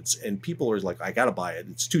goods, and people are like, I got to buy it.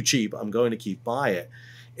 It's too cheap. I'm going to keep buying it.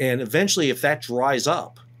 And eventually, if that dries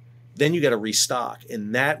up, then you got to restock.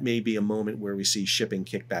 And that may be a moment where we see shipping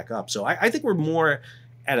kick back up. So I think we're more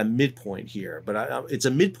at a midpoint here. But it's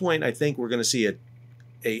a midpoint. I think we're going to see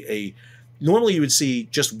a normally you would see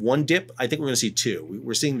just one dip. I think we're going to see 2.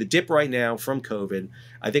 We're seeing the dip right now from COVID.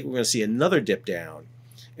 I think we're going to see another dip down.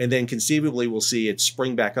 And then conceivably, we'll see it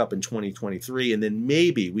spring back up in 2023. And then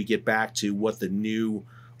maybe we get back to what the new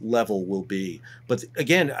level will be. But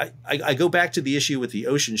again, I go back to the issue with the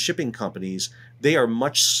ocean shipping companies. They are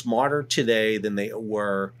much smarter today than they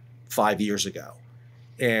were 5 years ago.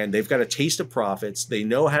 And they've got a taste of profits. They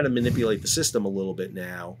know how to manipulate the system a little bit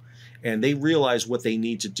now. And they realize what they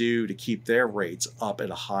need to do to keep their rates up at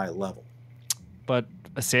a high level. But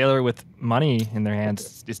a sailor with money in their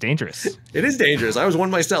hands is dangerous. It is dangerous. I was one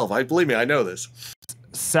myself. Believe me, I know this.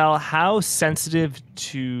 Sal, how sensitive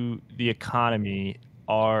to the economy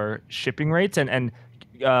are shipping rates? And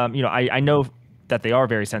you know, I know that they are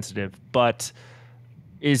very sensitive, but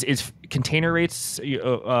is container rates,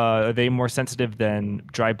 are they more sensitive than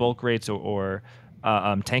dry bulk rates or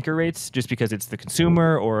tanker rates, just because it's the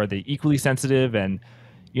consumer, or are they equally sensitive? And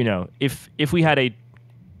you know, if we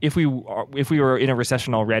were in a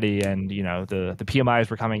recession already, and you know the PMIs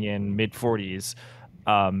were coming in mid-40s,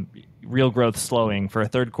 real growth slowing for a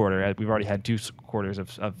third quarter. We've already had 2 quarters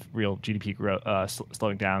of real GDP growth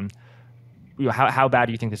slowing down. You know, how bad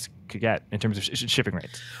do you think this could get in terms of shipping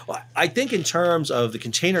rates? Well, I think in terms of the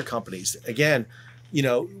container companies, again, you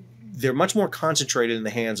know, they're much more concentrated in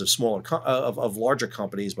the hands of smaller of larger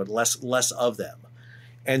companies, but less of them.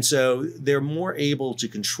 And so they're more able to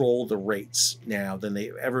control the rates now than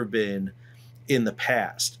they've ever been in the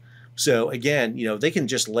past. So again, they can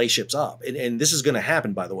just lay ships up. And this is going to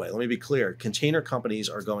happen, by the way. Let me be clear. Container companies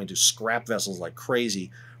are going to scrap vessels like crazy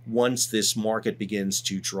once this market begins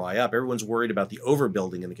to dry up. Everyone's worried about the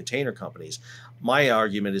overbuilding in the container companies. My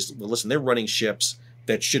argument is, well, listen, they're running ships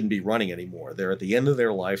that shouldn't be running anymore. They're at the end of their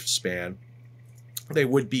lifespan. They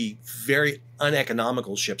would be very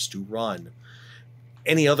uneconomical ships to run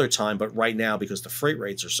any other time but right now, because the freight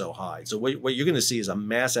rates are so high. So what you're going to see is a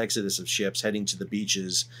mass exodus of ships heading to the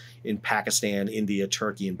beaches in Pakistan, India,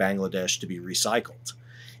 Turkey, and Bangladesh to be recycled.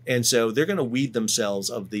 And so they're going to weed themselves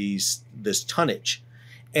of this tonnage.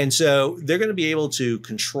 And so they're going to be able to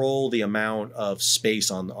control the amount of space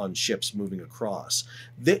on ships moving across.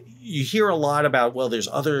 You hear a lot about, well, there's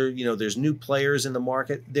there's new players in the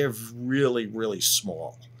market. They're really, really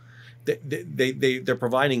small. They're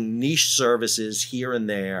providing niche services here and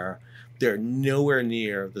there. They're nowhere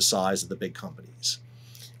near the size of the big companies.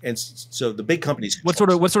 And so the big companies. What sort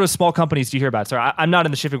of small companies do you hear about? Sorry, I'm not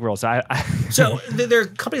in the shipping world, so So there are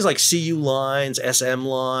companies like CU Lines, SM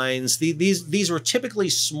Lines. These were typically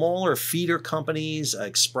smaller feeder companies,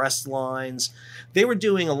 express lines. They were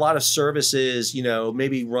doing a lot of services.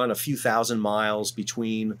 Maybe run a few thousand miles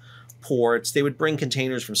between ports. They would bring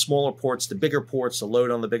containers from smaller ports to bigger ports to load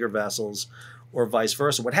on the bigger vessels, or vice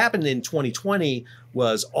versa. What happened in 2020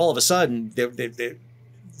 was all of a sudden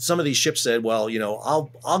some of these ships said, well,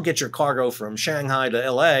 I'll get your cargo from Shanghai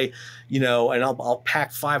to LA, and I'll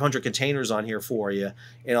pack 500 containers on here for you,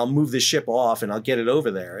 and I'll move this ship off and I'll get it over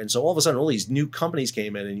there. And so all of a sudden, all these new companies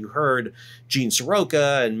came in, and you heard Gene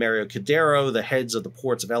Soroka and Mario Cordero, the heads of the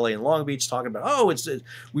ports of LA and Long Beach, talking about,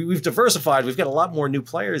 we've diversified. We've got a lot more new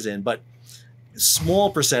players in, but small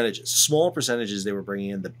percentages they were bringing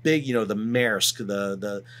in. The big, the Maersk,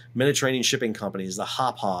 the Mediterranean shipping companies, the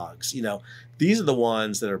Hop Hogs, these are the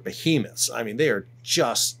ones that are behemoths. I mean, they are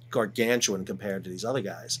just gargantuan compared to these other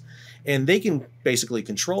guys. And they can basically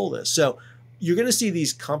control this. So you're going to see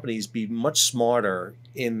these companies be much smarter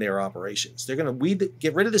in their operations. They're going to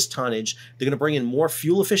get rid of this tonnage. They're going to bring in more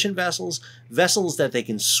fuel-efficient vessels that they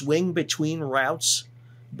can swing between routes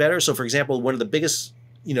better. So, for example, one of the biggest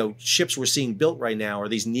ships we're seeing built right now are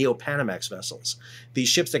these Neo-Panamax vessels. These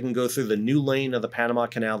ships that can go through the new lane of the Panama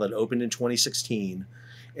Canal that opened in 2016.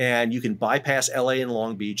 And you can bypass LA and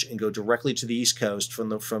Long Beach and go directly to the East Coast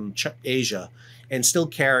from Asia and still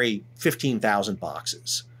carry 15,000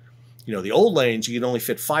 boxes. The old lanes, you can only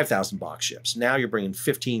fit 5,000 box ships. Now you're bringing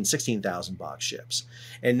 16,000 box ships.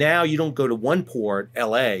 And now you don't go to one port,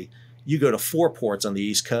 LA, you go to 4 ports on the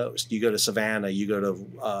East Coast. You go to Savannah, you go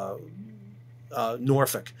to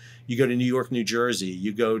Norfolk, you go to New York, New Jersey,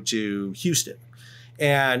 you go to Houston.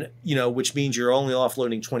 And, which means you're only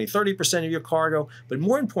offloading 20-30% of your cargo. But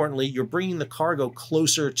more importantly, you're bringing the cargo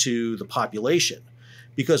closer to the population.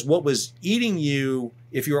 Because what was eating you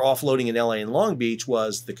if you were offloading in LA and Long Beach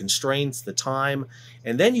was the constraints, the time.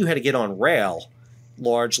 And then you had to get on rail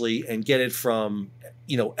largely and get it from,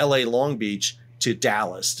 LA, Long Beach to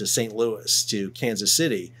Dallas, to St. Louis, to Kansas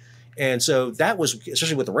City. And so that was,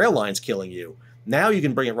 especially with the rail lines killing you. Now you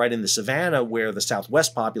can bring it right into Savannah, where the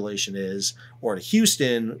Southwest population is, or to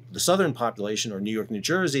Houston, the Southern population, or New York, New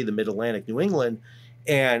Jersey, the Mid-Atlantic, New England,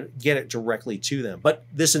 and get it directly to them. But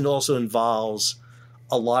this also involves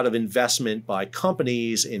a lot of investment by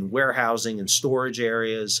companies in warehousing and storage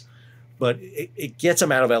areas. But it gets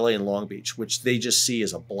them out of LA and Long Beach, which they just see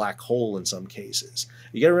as a black hole in some cases.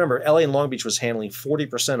 You got to remember, LA and Long Beach was handling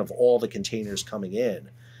 40% of all the containers coming in,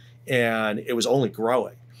 and it was only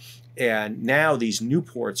growing. And now these new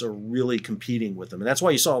ports are really competing with them. And that's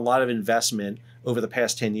why you saw a lot of investment over the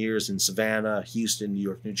past 10 years in Savannah, Houston, New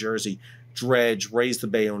York, New Jersey, dredge, raise the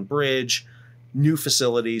Bayonne Bridge, new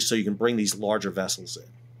facilities so you can bring these larger vessels in.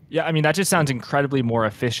 Yeah, I mean, that just sounds incredibly more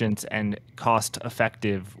efficient and cost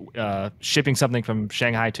effective, shipping something from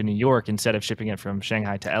Shanghai to New York instead of shipping it from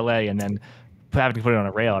Shanghai to LA and then having to put it on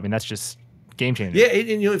a rail. I mean, that's just game changer. Yeah,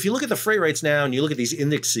 and if you look at the freight rates now and you look at these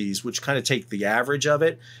indices, which kind of take the average of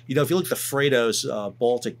it, if you look at the Freightos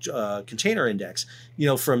Baltic Container Index,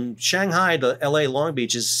 from Shanghai to LA Long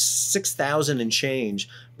Beach is 6,000 and change,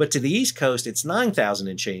 but to the East Coast it's 9,000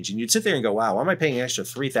 and change. And you'd sit there and go, wow, why am I paying an extra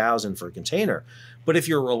 3,000 for a container? But if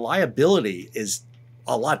your reliability is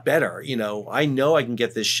a lot better, I know I can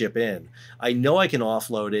get this ship in. I know I can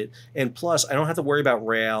offload it. And plus, I don't have to worry about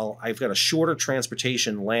rail. I've got a shorter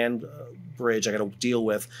transportation land bridge I got to deal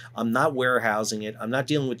with. I'm not warehousing it. I'm not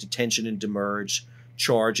dealing with detention and demurrage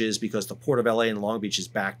charges because the port of LA and Long Beach is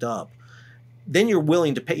backed up. Then you're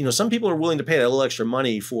willing to pay, some people are willing to pay that little extra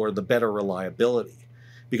money for the better reliability.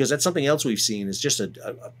 because that's something else we've seen is just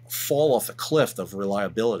a fall off the cliff of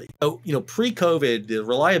reliability. So, pre-COVID, the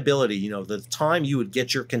reliability, the time you would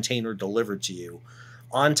get your container delivered to you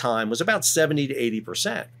on time was about 70 to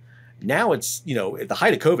 80%. Now it's, at the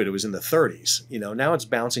height of COVID, it was in the 30s. Now it's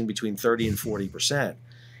bouncing between 30 and 40%.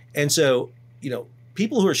 And so,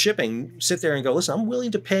 people who are shipping sit there and go, listen, I'm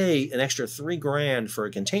willing to pay an extra $3,000 for a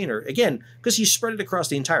container, again, because you spread it across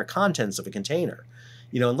the entire contents of a container.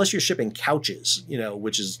 Unless you're shipping couches,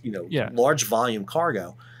 which is, large volume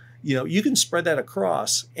cargo, you can spread that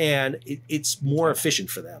across and it's more efficient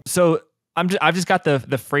for them. So I've just got the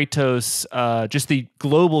Freightos, just the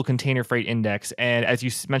global container freight index. And as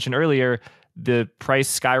you mentioned earlier, the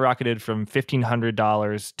price skyrocketed from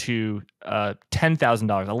 $1,500 to $10,000,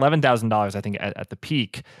 $11,000, I think, at the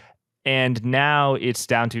peak. And now it's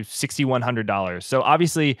down to $6,100. So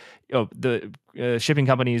obviously, the shipping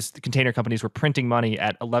companies, the container companies were printing money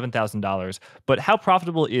at $11,000. But how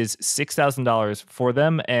profitable is $6,000 for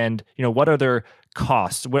them? And what are their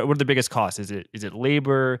costs? What are the biggest costs? Is it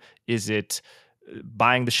labor? Is it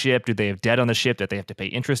buying the ship? Do they have debt on the ship that they have to pay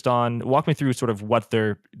interest on? Walk me through sort of what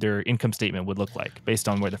their income statement would look like based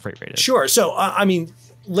on where the freight rate is. Sure. So,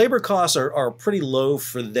 labor costs are pretty low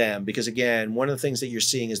for them because, again, one of the things that you're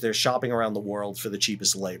seeing is they're shopping around the world for the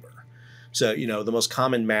cheapest labor. So, the most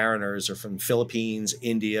common mariners are from Philippines,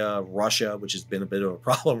 India, Russia, which has been a bit of a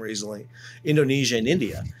problem recently, Indonesia, and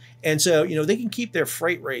India. And so, they can keep their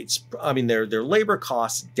freight rates, their labor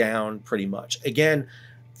costs down pretty much. Again,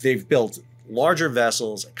 they've built larger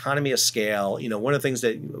vessels, economy of scale. One of the things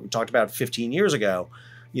that we talked about 15 years ago,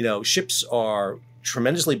 ships are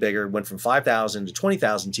tremendously bigger, went from 5,000 to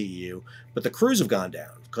 20,000 TEU, but the crews have gone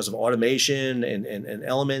down because of automation and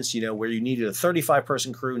elements, where you needed a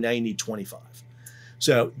 35-person crew, now you need 25.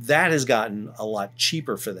 So that has gotten a lot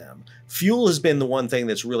cheaper for them. Fuel has been the one thing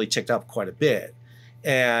that's really ticked up quite a bit.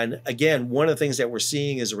 And again, one of the things that we're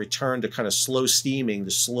seeing is a return to kind of slow steaming,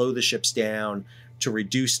 to slow the ships down, to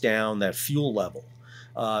reduce down that fuel level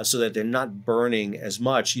so that they're not burning as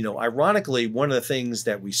much. Ironically, one of the things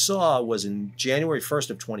that we saw was in January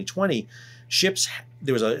 1st of 2020,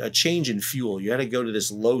 there was a change in fuel. You had to go to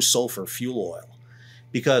this low sulfur fuel oil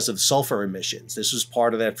because of sulfur emissions. This was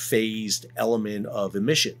part of that phased element of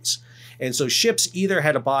emissions. And so ships either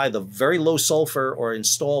had to buy the very low sulfur or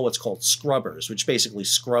install what's called scrubbers, which basically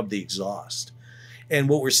scrub the exhaust. And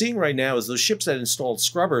what we're seeing right now is those ships that installed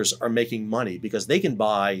scrubbers are making money because they can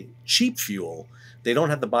buy cheap fuel. They don't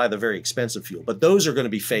have to buy the very expensive fuel, but those are going to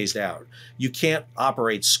be phased out. You can't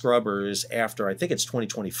operate scrubbers after, I think it's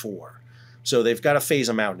 2024. So they've got to phase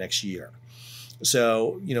them out next year.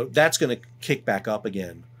 So, that's going to kick back up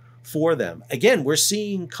again for them. Again, we're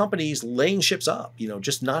seeing companies laying ships up,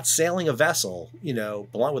 just not sailing a vessel,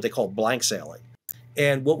 what they call blank sailing.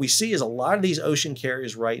 And what we see is a lot of these ocean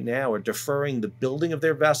carriers right now are deferring the building of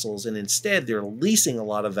their vessels, and instead they're leasing a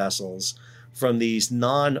lot of vessels from these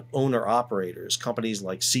non-owner operators, companies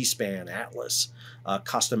like Seaspan, Atlas,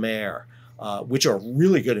 Costamare, which are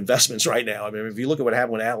really good investments right now. If you look at what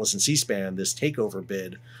happened with Atlas and Seaspan, this takeover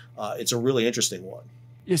bid, it's a really interesting one.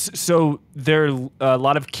 Yes, so a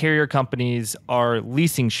lot of carrier companies are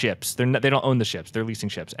leasing ships. They don't own the ships. They're leasing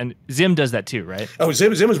ships. And Zim does that too, right? Oh,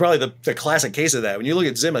 Zim was probably the classic case of that. When you look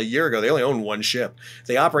at Zim a year ago, they only owned one ship.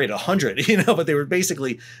 They operate 100, but they were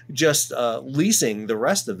basically just leasing the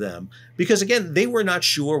rest of them because, again, they were not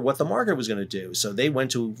sure what the market was going to do. So they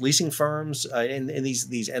went to leasing firms and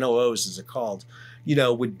these NOOs, as they're called,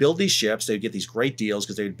 would build these ships. They'd get these great deals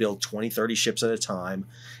because they would build 20, 30 ships at a time.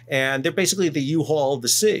 And they're basically the U-Haul of the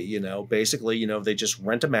sea, basically, they just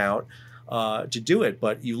rent them out to do it.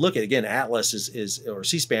 But you look at, again, Atlas or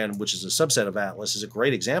Seaspan, which is a subset of Atlas, is a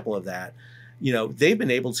great example of that. They've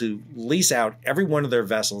been able to lease out every one of their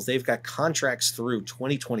vessels. They've got contracts through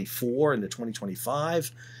 2024 into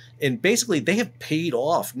 2025. And basically, they have paid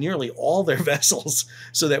off nearly all their vessels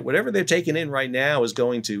so that whatever they're taking in right now is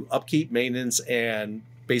going to upkeep, maintenance, and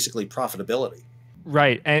basically profitability.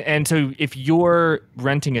 Right. And so if you're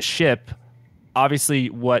renting a ship,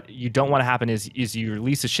 obviously what you don't want to happen is you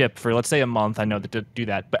lease a ship for, let's say, a month. I know that to do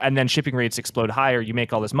that. And then shipping rates explode higher. You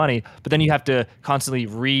make all this money, but then you have to constantly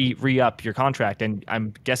re-up your contract. And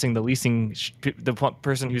I'm guessing the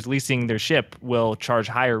person who's leasing their ship will charge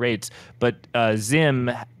higher rates. But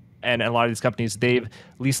Zim and a lot of these companies, they've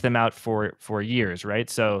leased them out for years, right?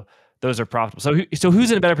 So those are profitable. So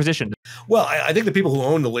who's in a better position? Well, I think the people who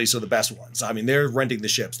own the lease are the best ones. They're renting the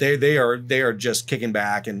ships. They are just kicking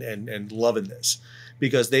back and loving this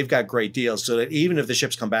because they've got great deals. So that even if the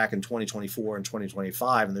ships come back in 2024 and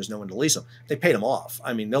 2025 and there's no one to lease them, they paid them off.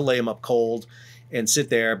 They'll lay them up cold and sit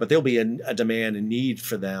there, but there'll be a demand and need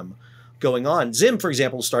for them. going on. Zim, for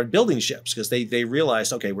example, started building ships because they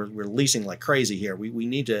realized, okay, we're leasing like crazy here. We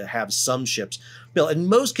need to have some ships built. And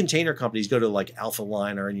most container companies go to like Alpha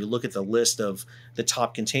Liner, and you look at the list of the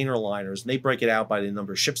top container liners, and they break it out by the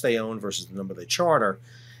number of ships they own versus the number they charter.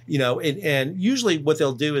 And usually what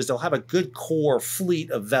they'll do is they'll have a good core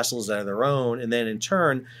fleet of vessels that are their own, and then in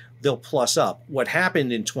turn, they'll plus up. What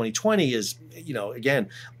happened in 2020 is, again,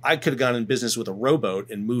 I could have gone in business with a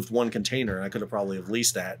rowboat and moved one container, and I could have probably have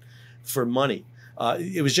leased that for money.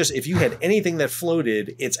 It was just, if you had anything that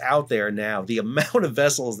floated, it's out there now. The amount of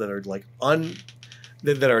vessels that are like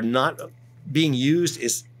that are not being used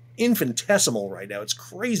is infinitesimal right now. It's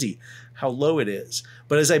crazy how low it is.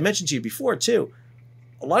 But as I mentioned to you before too,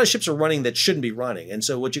 a lot of ships are running that shouldn't be running. And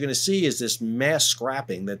so what you're going to see is this mass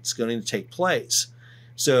scrapping that's going to take place.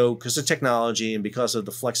 So because of technology and because of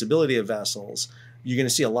the flexibility of vessels, you're going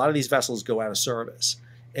to see a lot of these vessels go out of service.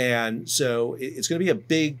 And so it's going to be a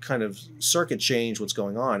big kind of circuit change what's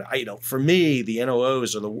going on. For me, the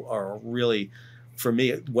NOOs are really, for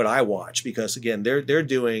me, what I watch, because again, they're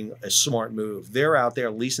doing a smart move. They're out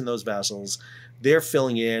there leasing those vessels. They're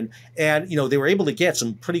filling in, and they were able to get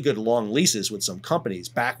some pretty good long leases with some companies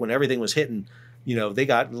back when everything was hitting. They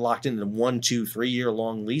got locked into 1, 2, 3 year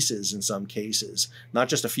long leases in some cases, not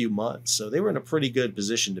just a few months. So they were in a pretty good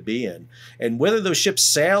position to be in. And whether those ships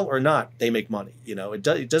sail or not, they make money.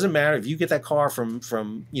 It doesn't matter if you get that car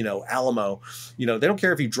from Alamo. They don't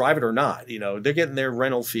care if you drive it or not. They're getting their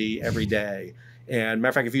rental fee every day. And matter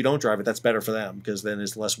of fact, if you don't drive it, that's better for them because then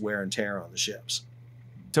there's less wear and tear on the ships.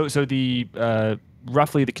 So the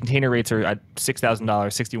roughly the container rates are at $6,000,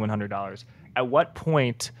 $6,100. At what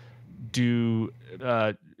point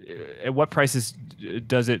at what prices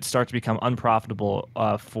does it start to become unprofitable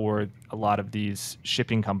for a lot of these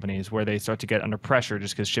shipping companies, where they start to get under pressure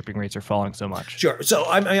just because shipping rates are falling so much? Sure. So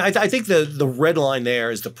I think the red line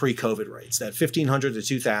there is the pre-COVID rates, that 1,500 to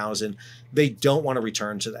 2,000. They don't want to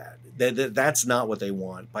return to that. That's not what they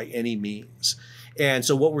want by any means. And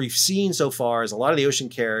so what we've seen so far is a lot of the ocean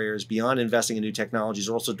carriers, beyond investing in new technologies,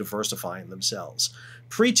 are also diversifying themselves.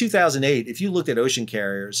 Pre-2008, if you looked at ocean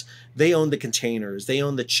carriers, they owned the containers, they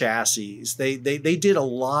owned the chassis, they did a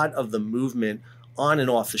lot of the movement on and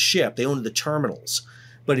off the ship. They owned the terminals.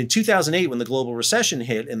 But in 2008, when the global recession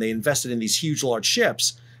hit and they invested in these huge, large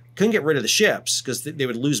ships, couldn't get rid of the ships because they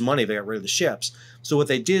would lose money if they got rid of the ships. So what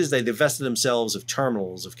they did is they divested themselves of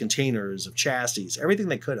terminals, of containers, of chassis, everything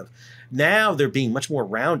they could have. Now they're being much more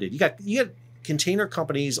rounded. You got container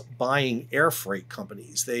companies buying air freight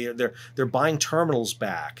companies. They're buying terminals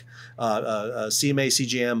back. CMA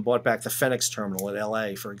CGM bought back the Phoenix terminal at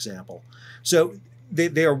LA, for example. So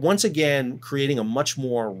they are once again creating a much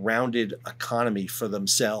more rounded economy for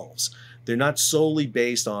themselves. They're not solely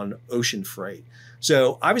based on ocean freight.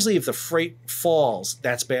 So obviously, if the freight falls,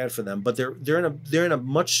 that's bad for them. But they're in a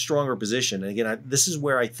much stronger position. And again, this is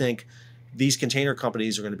where I think these container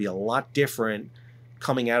companies are going to be a lot different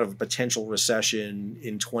coming out of a potential recession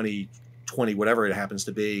in 2020, whatever it happens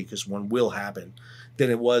to be, because one will happen, than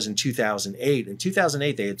it was in 2008. In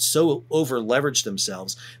 2008, they had so over-leveraged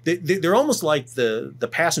themselves. They're almost like the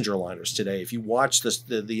passenger liners today. If you watch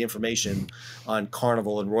the information on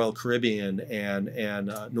Carnival and Royal Caribbean and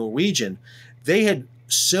Norwegian, they had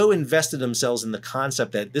so invested themselves in the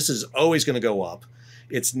concept that this is always going to go up.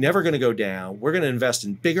 It's never going to go down. We're going to invest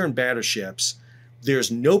in bigger and badder ships.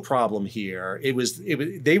 There's no problem here.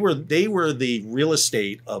 They were the real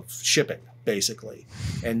estate of shipping, basically.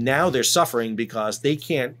 And now they're suffering because they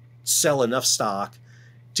can't sell enough stock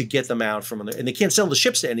to get them out from and they can't sell the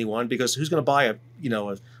ships to anyone because who's going to buy a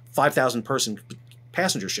 5,000 person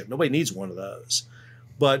passenger ship? Nobody needs one of those.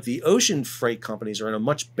 But the ocean freight companies are in a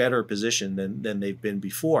much better position than they've been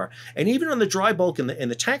before. And even on the dry bulk and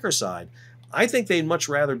the tanker side, I think they'd much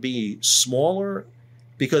rather be smaller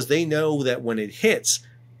because they know that when it hits,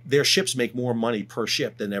 their ships make more money per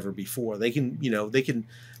ship than ever before. They can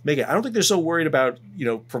make it. I don't think they're so worried about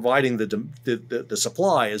providing the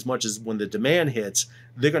supply as much as when the demand hits,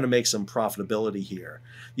 they're going to make some profitability here.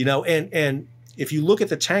 And if you look at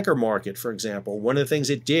the tanker market, for example, one of the things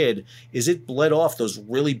it did is it bled off those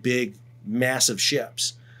really big, massive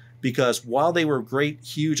ships. Because while they were great,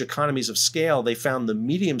 huge economies of scale, they found the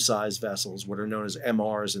medium-sized vessels, what are known as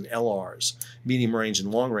MRs and LRs, medium-range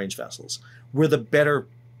and long-range vessels, were the better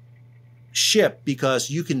ship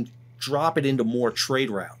because you can drop it into more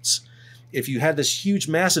trade routes. If you had this huge,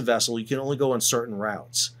 massive vessel, you can only go on certain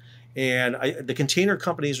routes. And the container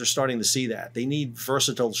companies are starting to see that. They need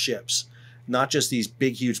versatile ships, not just these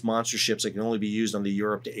big, huge monster ships that can only be used on the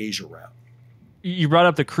Europe to Asia route. You brought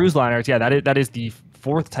up the cruise liners. Yeah, that is the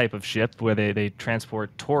fourth type of ship where they transport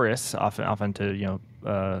tourists often to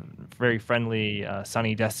very friendly,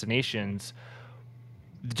 sunny destinations,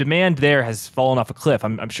 the demand there has fallen off a cliff.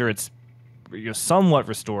 I'm sure it's somewhat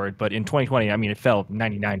restored, but in 2020, I mean, it fell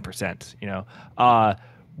 99%.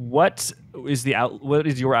 What what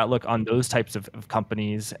is your outlook on those types of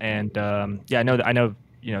companies? And yeah, I know,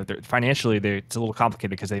 financially, it's a little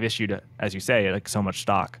complicated because they've issued, as you say, like so much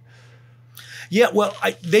stock. Yeah, well,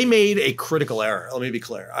 they made a critical error. Let me be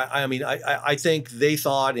clear. I think they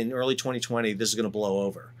thought in early 2020 this is going to blow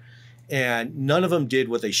over, and none of them did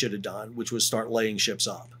what they should have done, which was start laying ships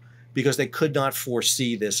up, because they could not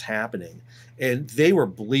foresee this happening. And they were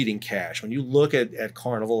bleeding cash. When you look at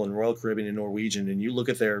Carnival and Royal Caribbean and Norwegian, and you look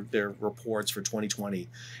at their reports for 2020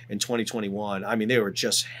 and 2021, I mean, they were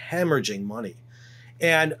just hemorrhaging money.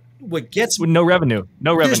 And what gets with no revenue,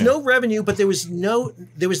 there's no revenue, but there was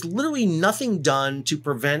literally nothing done to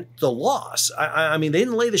prevent the loss. I mean, they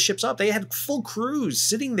didn't lay the ships up. They had full crews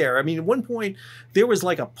sitting there. I mean, at one point there was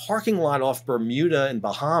like a parking lot off Bermuda and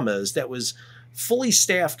Bahamas that was fully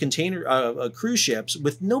staffed container cruise ships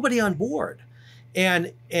with nobody on board.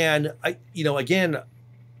 And again,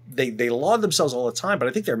 they laud themselves all the time, but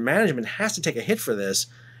I think their management has to take a hit for this,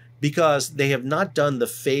 because they have not done the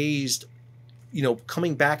phased,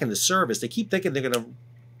 coming back into service. They keep thinking they're going to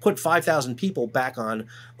put 5,000 people back on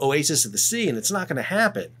Oasis of the Sea, and it's not going to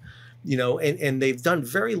happen. And they've done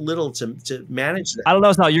very little to manage that. I don't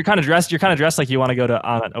know. So you're kind of dressed like you want to go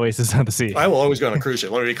on an Oasis of the Sea. I will always go on a cruise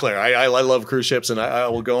ship. Let me be clear. I love cruise ships, and I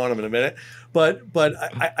will go on them in a minute. But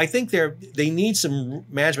I think they need some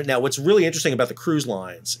management. Now, what's really interesting about the cruise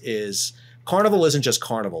lines is Carnival isn't just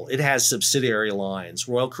Carnival. It has subsidiary lines.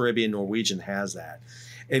 Royal Caribbean, Norwegian has that.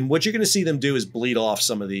 And what you're going to see them do is bleed off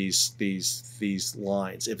some of these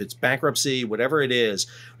lines. If it's bankruptcy, whatever it is,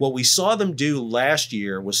 what we saw them do last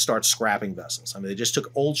year was start scrapping vessels. I mean, they just took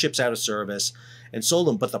old ships out of service and sold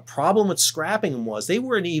them. But the problem with scrapping them was they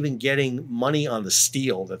weren't even getting money on the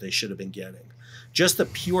steel that they should have been getting. Just the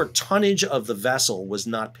pure tonnage of the vessel was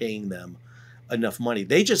not paying them enough money.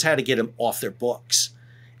 They just had to get them off their books.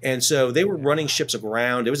 And so they were running ships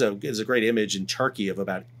aground. It was a great image in Turkey of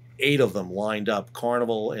about 8 of them lined up,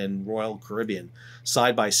 Carnival and Royal Caribbean,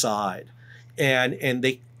 side by side. And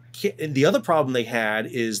the other problem they had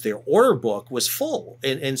is their order book was full.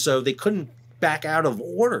 And so they couldn't back out of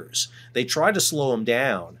orders. They tried to slow them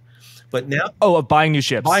down. But now... buying new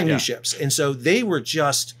ships. New ships. And so they were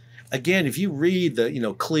just... Again, if you read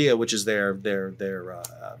the, CLIA, which is their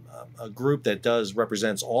a group that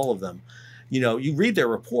represents all of them, you read their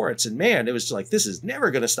reports, and man, it was like, this is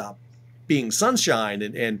never going to stop being sunshine.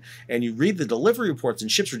 And you read the delivery reports, and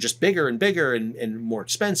ships were just bigger and bigger and more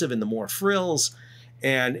expensive, and the more frills,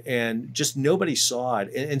 and just nobody saw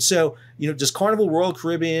it. And so, does Carnival, Royal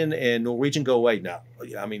Caribbean, and Norwegian go away? No,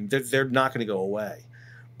 I mean, they're not going to go away.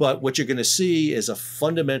 But what you're going to see is a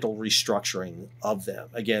fundamental restructuring of them.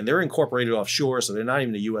 Again, they're incorporated offshore, so they're not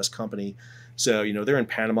even a U.S. company. So, they're in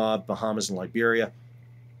Panama, Bahamas, and Liberia.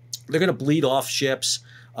 They're going to bleed off ships.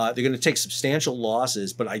 They're going to take substantial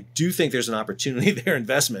losses, but I do think there's an opportunity there,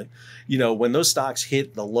 investment. When those stocks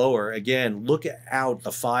hit the lower, again, look out the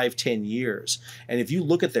 5-10 years. And if you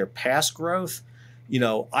look at their past growth,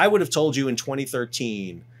 I would have told you in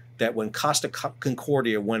 2013 that when Costa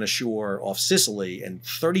Concordia went ashore off Sicily and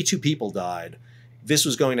 32 people died, this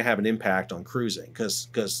was going to have an impact on cruising, because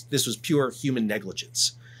this was pure human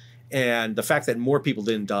negligence. And the fact that more people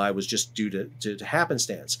didn't die was just due to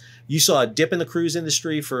happenstance. You saw a dip in the cruise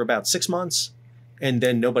industry for about 6 months, and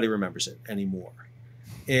then nobody remembers it anymore.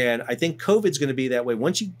 And I think COVID's going to be that way.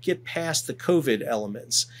 Once you get past the COVID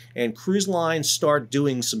elements and cruise lines start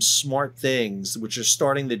doing some smart things, which are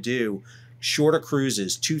starting to do shorter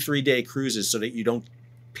cruises, 2-3 day cruises, so that you don't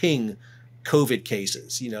ping COVID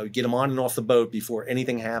cases, get them on and off the boat before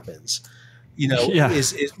anything happens. No,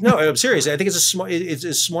 I'm serious. I think it's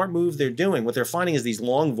a smart move they're doing. What they're finding is these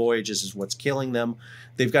long voyages is what's killing them.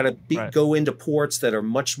 They've got to go into ports that are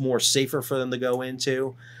much more safer for them to go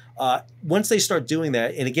into. Once they start doing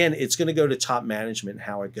that, and again, it's going to go to top management and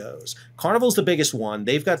how it goes. Carnival's the biggest one.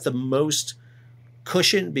 They've got the most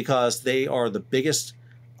cushion because they are the biggest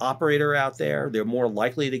operator out there. They're more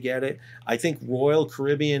likely to get it. I think Royal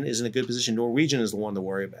Caribbean is in a good position. Norwegian is the one to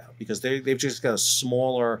worry about, because they've just got a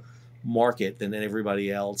smaller market than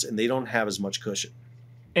everybody else, and they don't have as much cushion.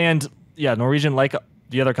 And yeah, Norwegian, like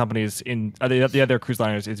the other companies in the other cruise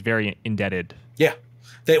liners, is very indebted. Yeah.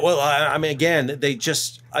 I mean, again,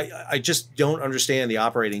 I just don't understand the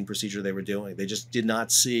operating procedure they were doing. They just did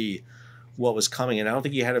not see what was coming. And I don't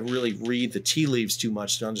think you had to really read the tea leaves too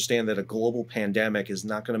much to understand that a global pandemic is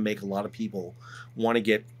not going to make a lot of people want to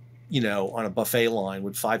get, on a buffet line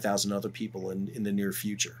with 5,000 other people in the near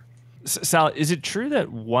future. Sal, is it true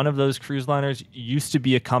that one of those cruise liners used to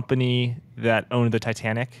be a company that owned the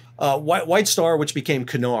Titanic? White Star, which became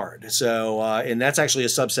Cunard. So, and that's actually a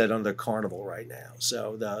subset under Carnival right now.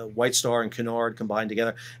 So the White Star and Cunard combined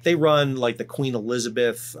together, they run like the Queen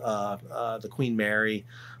Elizabeth, the Queen Mary,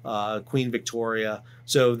 Queen Victoria.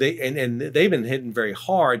 So and they've been hitting very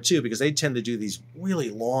hard too, because they tend to do these really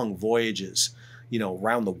long voyages,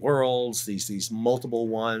 around the world, these multiple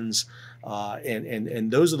ones.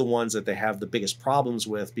 And those are the ones that they have the biggest problems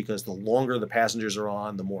with, because the longer the passengers are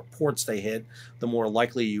on, the more ports they hit, the more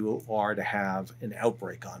likely you are to have an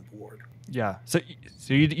outbreak on board. Yeah. So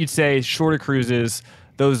you'd say shorter cruises,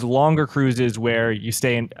 those longer cruises where you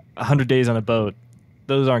stay in 100 days on a boat,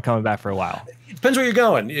 those aren't coming back for a while. It depends where you're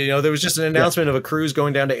going. There was just an announcement of a cruise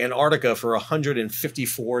going down to Antarctica for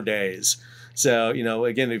 154 days. So,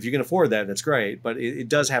 again, if you can afford that, that's great. But it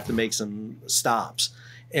does have to make some stops.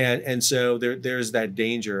 And so there's that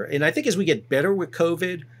danger. And I think as we get better with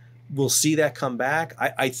COVID, we'll see that come back.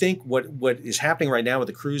 I think what is happening right now with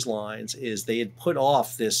the cruise lines is they had put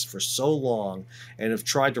off this for so long and have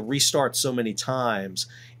tried to restart so many times.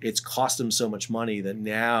 It's cost them so much money that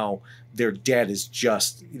now their debt is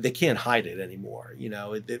just, they can't hide it anymore.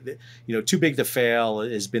 Too big to fail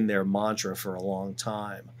has been their mantra for a long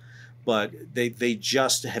time. But they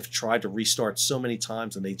just have tried to restart so many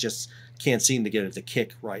times, and they just can't seem to get it to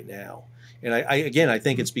kick right now. And I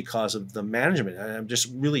think it's because of the management. I'm just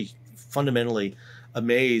really fundamentally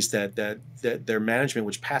amazed that their management,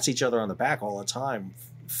 which pats each other on the back all the time,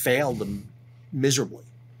 failed them miserably.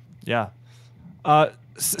 Yeah.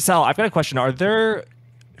 Sal, I've got a question. Are there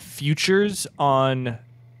futures on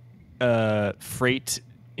other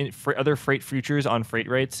freight futures on freight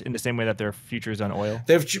rates in the same way that there are futures on oil?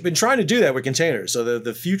 They've been trying to do that with containers. So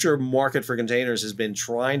the future market for containers has been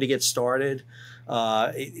trying to get started.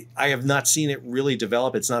 I have not seen it really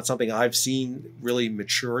develop. It's not something I've seen really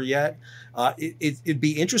mature yet. It'd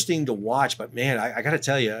be interesting to watch, but man, I got to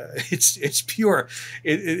tell you, it's pure.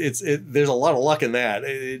 There's a lot of luck in that.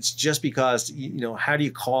 It's just because, how do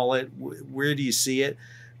you call it? Where do you see it?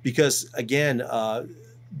 Because again,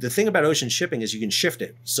 the thing about ocean shipping is you can shift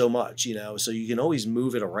it so much, so you can always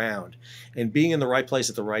move it around, and being in the right place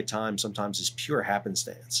at the right time sometimes is pure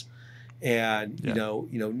happenstance. And,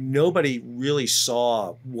 nobody really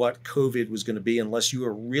saw what COVID was going to be unless you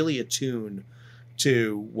were really attuned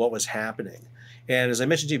to what was happening. And as I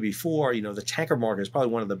mentioned to you before, the tanker market is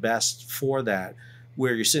probably one of the best for that,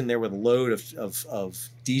 where you're sitting there with a load of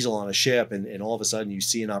diesel on a ship, and all of a sudden you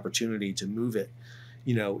see an opportunity to move it,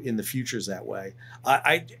 in the futures that way.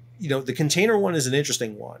 The container one is an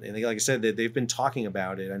interesting one. And like I said, they've been talking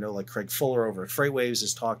about it. I know like Craig Fuller over at FreightWaves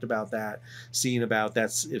has talked about that, seeing about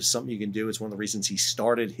that's if something you can do. It's one of the reasons he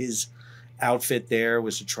started his outfit there,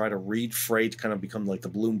 was to try to read freight, kind of become like the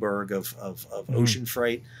Bloomberg of ocean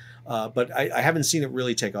freight. But I haven't seen it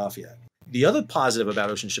really take off yet. The other positive about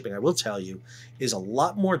ocean shipping, I will tell you, is a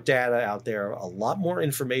lot more data out there, a lot more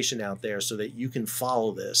information out there, so that you can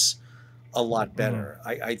follow this a lot better.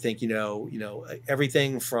 I think,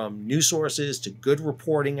 everything from news sources to good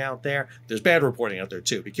reporting out there. There's bad reporting out there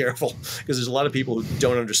too. Be careful, because there's a lot of people who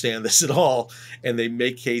don't understand this at all, and they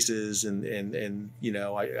make cases and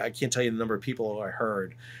I can't tell you the number of people I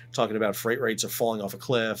heard talking about freight rates are falling off a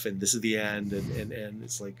cliff and this is the end, and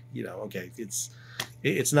it's like, okay,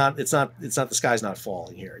 it's not the sky's not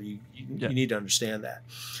falling here. You need to understand that.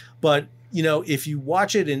 But if you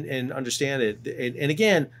watch it and understand it, and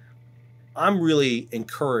again, I'm really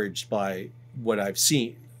encouraged by what I've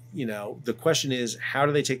seen. The question is, how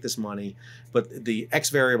do they take this money? But the X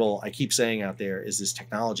variable I keep saying out there is this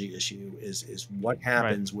technology issue, is what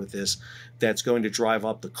happens with this that's going to drive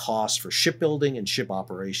up the cost for shipbuilding and ship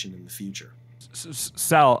operation in the future.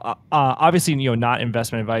 Sal, obviously, not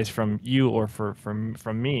investment advice from you or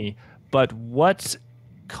from me, but what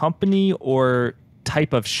company or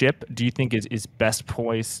type of ship do you think is best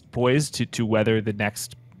poised to weather the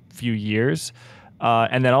next few years?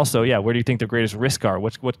 And then also, where do you think the greatest risk are?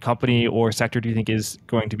 What company or sector do you think is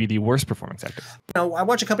going to be the worst performing sector? I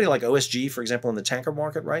watch a company like OSG, for example, in the tanker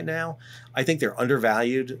market right now. I think they're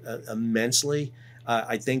undervalued immensely.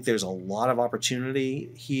 I think there's a lot of opportunity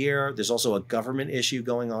here. There's also a government issue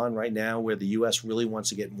going on right now where the U.S. really wants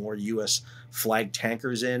to get more U.S. flagged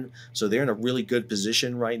tankers in. So they're in a really good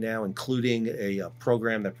position right now, including a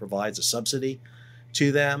program that provides a subsidy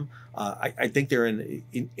to them. I think they're in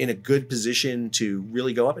a good position to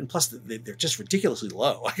really go up, and plus they're just ridiculously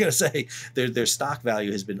low. I gotta say, their stock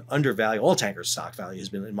value has been undervalued. All tankers' stock value has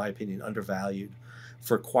been, in my opinion, undervalued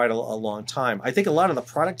for quite a long time. I think a lot of the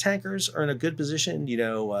product tankers are in a good position.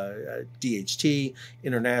 DHT,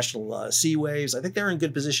 International Seaways. I think they're in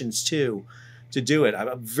good positions too to do it.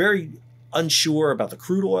 I'm very unsure about the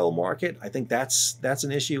crude oil market. I think that's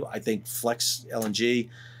an issue. I think flex LNG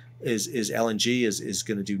is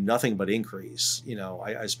going to do nothing but increase.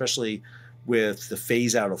 Especially with the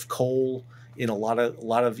phase out of coal in a lot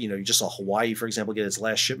of you just saw Hawaii, for example, get its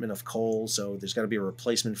last shipment of coal. So there's got to be a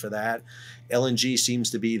replacement for that. LNG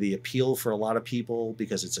seems to be the appeal for a lot of people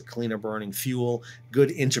because it's a cleaner burning fuel,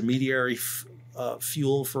 good intermediary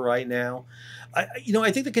fuel for right now.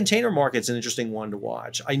 I think the container market's an interesting one to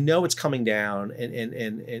watch. I know it's coming down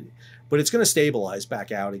but it's going to stabilize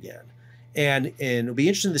back out again. And it'll be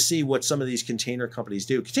interesting to see what some of these container companies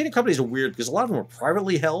do. Container companies are weird because a lot of them are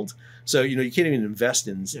privately held. So, you can't even invest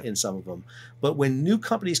in some of them. But when new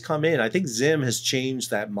companies come in, I think Zim has changed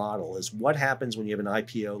that model, is what happens when you have an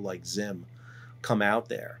IPO like Zim come out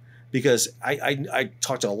there. Because I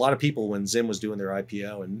talked to a lot of people when Zim was doing their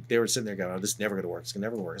IPO, and they were sitting there going, oh, this is never going to work. It's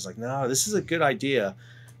never going to work. It's like, no, this is a good idea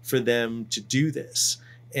for them to do this.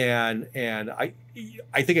 And I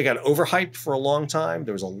think I got overhyped for a long time.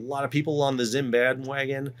 There was a lot of people on the Zim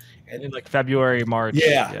bandwagon, and in like February, March.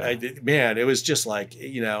 Man, it was just like,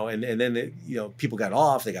 and then people got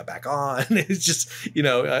off, they got back on. It's just,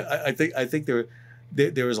 I think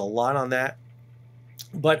there was a lot on that.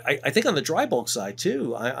 But I think on the dry bulk side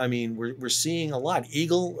too, I mean, we're seeing a lot.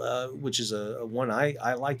 Eagle, which is a one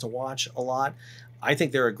I like to watch a lot. I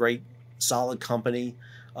think they're a great, solid company.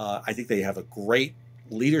 I think they have a great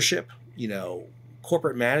leadership.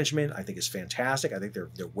 Corporate management, I think, is fantastic. I think they're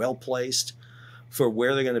well placed for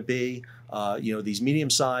where they're going to be. These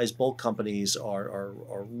medium-sized bulk companies are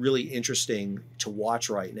really interesting to watch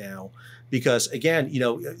right now because, again,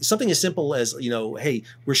 something as simple as, hey,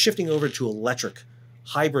 we're shifting over to electric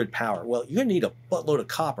hybrid power. Well, you're going to need a buttload of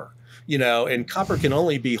copper, and copper can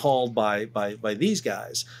only be hauled by these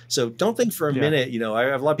guys. So don't think for a minute, I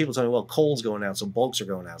have a lot of people telling me, well, coal's going out, so bulks are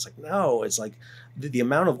going out. It's like, no, it's like the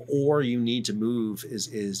amount of ore you need to move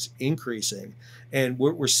is increasing. And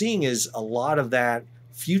what we're seeing is a lot of that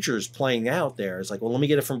futures playing out there. It's like, well, let me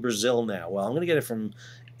get it from Brazil now. Well, I'm going to get it from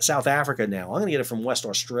South Africa now. I'm going to get it from West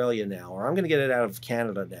Australia now, or I'm going to get it out of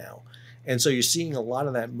Canada now. And so you're seeing a lot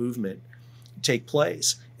of that movement take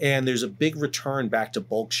place. And there's a big return back to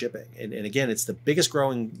bulk shipping. And again, it's the biggest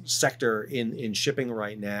growing sector in shipping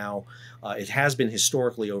right now. It has been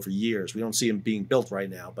historically over years. We don't see them being built right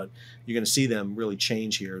now, but you're going to see them really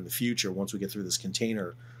change here in the future once we get through this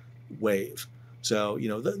container wave. So,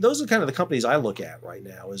 those are kind of the companies I look at right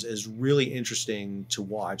now as really interesting to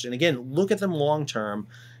watch. And again, look at them long term.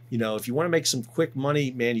 If you want to make some quick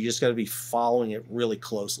money, man, you just got to be following it really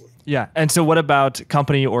closely. Yeah. And so what about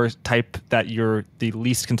company or type that you're the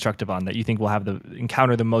least constructive on, that you think will have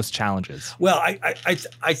encounter the most challenges? Well,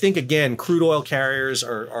 I think, again, crude oil carriers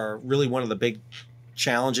are really one of the big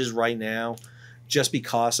challenges right now just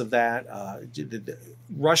because of that.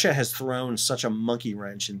 Russia has thrown such a monkey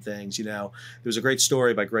wrench in things. There was a great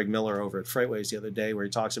story by Greg Miller over at Freightways the other day where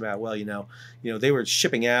he talks about, well, they were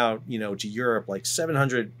shipping out, to Europe like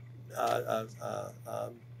 700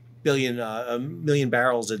 million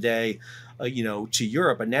barrels a day, to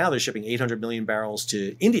Europe, and now they're shipping 800 million barrels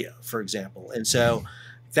to India, for example. And so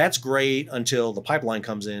that's great until the pipeline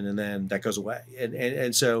comes in, and then that goes away.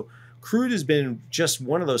 And so crude has been just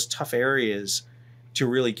one of those tough areas to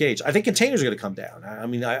really gauge. I think containers are going to come down. I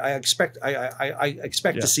mean, I expect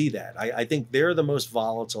to see that. I think they're the most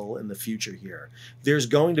volatile in the future here. There's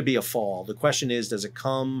going to be a fall. The question is, does it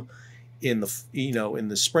come in the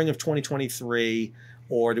spring of 2023,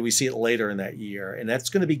 or do we see it later in that year? And that's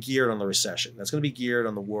going to be geared on the recession. That's going to be geared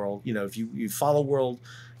on the world. If you follow world,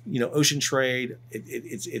 ocean trade,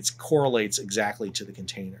 it correlates exactly to the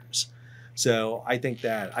containers. So I think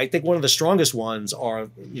one of the strongest ones are,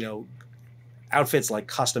 outfits like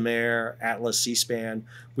Costamare, Atlas, Seaspan,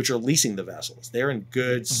 which are leasing the vessels. They're in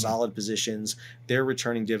good, solid positions. They're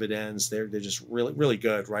returning dividends. They're just really, really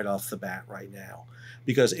good right off the bat right now.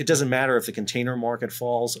 Because it doesn't matter if the container market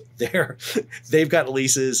falls, they've got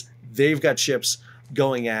leases, they've got ships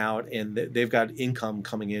going out, and they've got income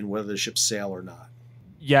coming in whether the ships sail or not.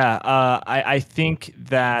 Yeah, I think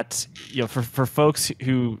that for folks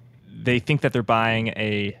who they think that they're buying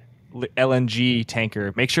a LNG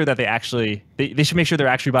tanker, make sure that they should make sure they're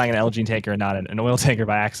actually buying an LNG tanker and not an oil tanker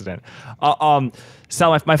by accident.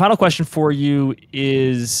 Sal, my final question for you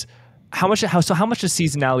is how much does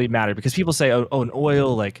seasonality matter? Because people say, oh, in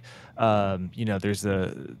oil, like there's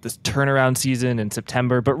this turnaround season in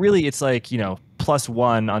September, but really it's like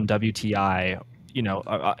 +1 on WTI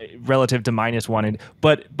relative to -1. And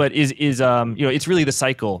but is it's really the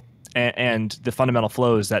cycle and the fundamental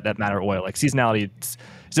flows that matter oil. Like seasonality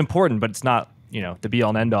is important, but it's not the be all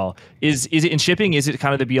and end all. Is it in shipping? Is it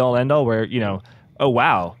kind of the be all and end all where oh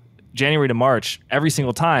wow, January to March, every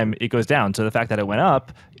single time it goes down. So the fact that it went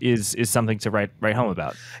up is something to write home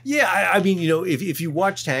about. Yeah, I mean, if you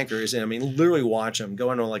watch tankers, and I mean, literally watch them,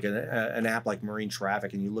 go into like an app like Marine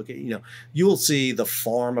Traffic, and you look at, you will see the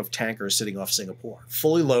farm of tankers sitting off Singapore,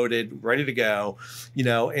 fully loaded, ready to go,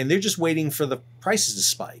 and they're just waiting for the prices to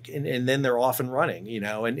spike, and then they're off and running,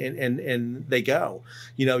 and they go.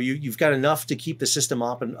 You've got enough to keep the system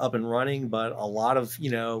up and running, but a lot of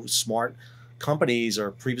smart companies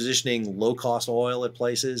are pre-positioning low-cost oil at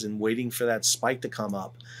places and waiting for that spike to come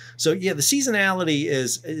up. So yeah, the seasonality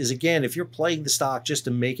is again, if you're playing the stock just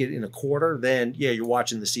to make it in a quarter, then yeah, you're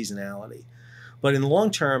watching the seasonality. But in the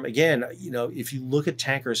long term, again, if you look at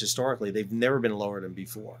tankers historically, they've never been lower than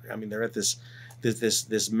before. I mean, they're at this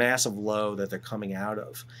massive low that they're coming out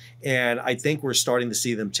of, and I think we're starting to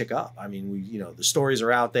see them tick up. I mean, the stories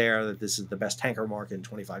are out there that this is the best tanker market in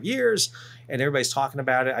 25 years, and everybody's talking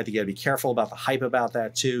about it. I think you got to be careful about the hype about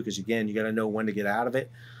that too, because again, you got to know when to get out of it.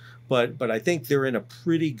 But I think they're in a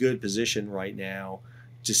pretty good position right now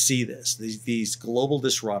to see these global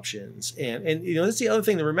disruptions, and that's the other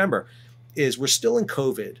thing to remember is we're still in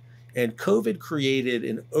COVID. And COVID created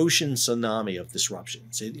an ocean tsunami of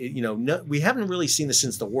disruptions. We haven't really seen this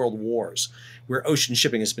since the World Wars, where ocean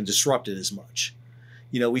shipping has been disrupted as much.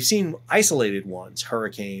 We've seen isolated ones,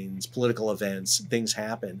 hurricanes, political events, things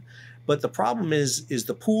happen. But the problem is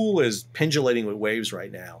the pool is pendulating with waves right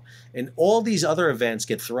now. And all these other events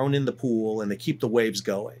get thrown in the pool and they keep the waves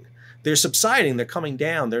going. They're subsiding, they're coming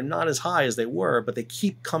down. They're not as high as they were, but they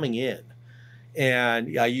keep coming in.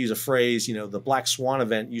 And I use a phrase, the Black Swan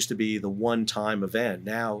event used to be the one-time event.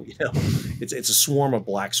 Now, it's a swarm of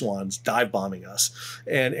black swans dive bombing us,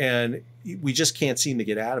 and we just can't seem to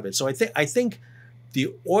get out of it. So I think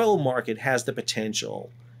the oil market has the potential,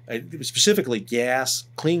 specifically gas,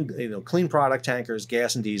 clean product tankers,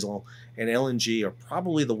 gas and diesel, and LNG are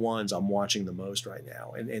probably the ones I'm watching the most right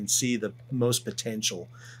now, and see the most potential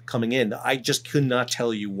coming in. I just could not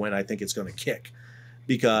tell you when I think it's going to kick,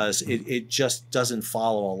 because it just doesn't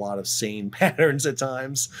follow a lot of sane patterns at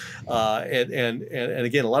times. And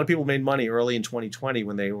again, a lot of people made money early in 2020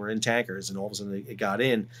 when they were in tankers, and all of a sudden it got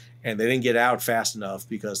in and they didn't get out fast enough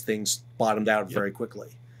because things bottomed out very quickly.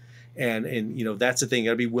 And that's the thing. You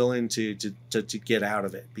got to be willing to get out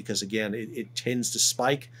of it, because again, it tends to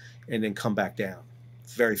spike and then come back down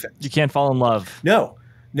very fast. You can't fall in love.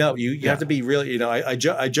 No, you have to be really, I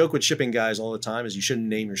joke with shipping guys all the time is you shouldn't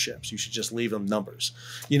name your ships. You should just leave them numbers,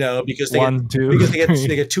 because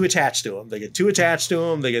they get too attached to them. They get too attached to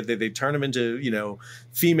them. They turn them into,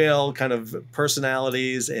 female kind of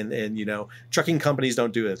personalities, and trucking companies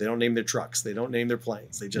don't do it. They don't name their trucks. They don't name their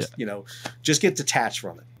planes. They just, just get detached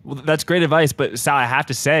from it. Well, that's great advice. But Sal, I have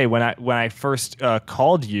to say, when I first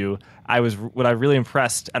called you, what I really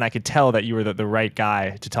impressed, and I could tell that you were the right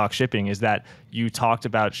guy to talk shipping, is that you talked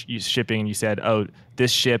about shipping and you said, oh,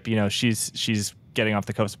 this ship, she's getting off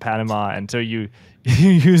the coast of Panama, and so you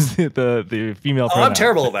use the female pronoun. I'm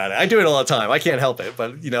terrible about it. I do it all the time. I can't help it.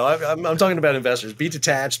 But I'm talking about investors. Be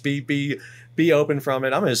detached. Be open from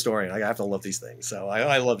it. I'm a historian. I have to love these things. So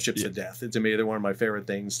I love ships to death. To me, they're one of my favorite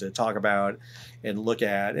things to talk about and look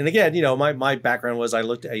at. And again, my background was I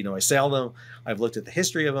looked at, I sailed them. I've looked at the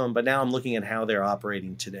history of them, but now I'm looking at how they're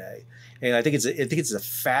operating today. And I think it's a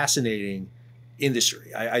fascinating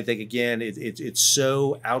industry. I think, again, it's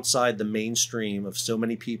so outside the mainstream of so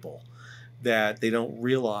many people that they don't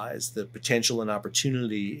realize the potential and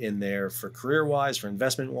opportunity in there for career-wise, for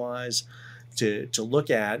investment-wise, to look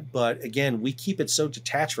at. But again, we keep it so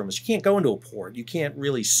detached from us. You can't go into a port. You can't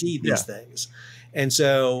really see these things. And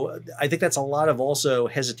so I think that's a lot of also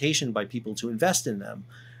hesitation by people to invest in them,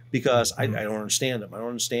 because I don't understand them. I don't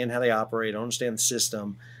understand how they operate. I don't understand the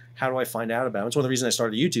system. How do I find out about them? It's one of the reasons I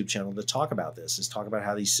started a YouTube channel to talk about this, is talk about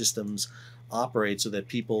how these systems operate so that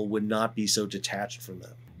people would not be so detached from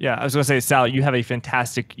them. Yeah, I was going to say, Sal, you have a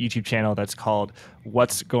fantastic YouTube channel that's called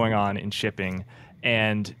What's Going On in Shipping,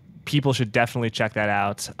 and people should definitely check that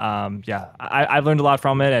out. I've learned a lot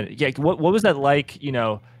from it. And what was that like,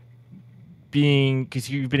 being, because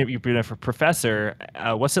you've been a professor,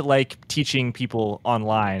 what's it like teaching people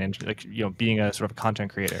online and being a sort of a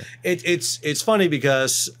content creator? It's funny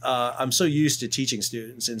because I'm so used to teaching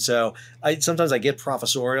students, and so sometimes I get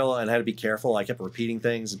professorial and I had to be careful. I kept repeating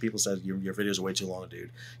things, and people said your videos are way too long,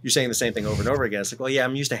 dude. You're saying the same thing over and over again. It's like, well, yeah,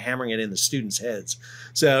 I'm used to hammering it in the students' heads.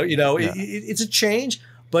 So it's a change.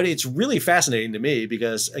 But it's really fascinating to me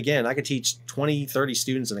because, again, I could teach 20, 30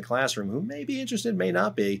 students in a classroom who may be interested, may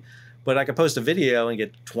not be, but I could post a video and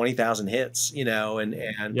get 20,000 hits, you know,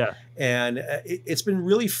 Yeah. and it's been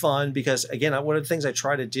really fun because, again, one of the things I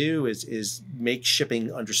try to do is make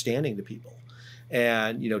shipping understanding to people.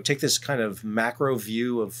 And, you know, take this kind of macro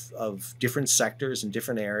view of different sectors and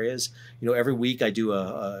different areas. You know, every week I do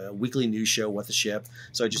a weekly news show, What the Ship.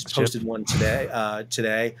 So I just posted one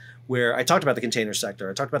today where I talked about the container sector.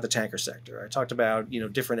 I talked about the tanker sector. I talked about, you know,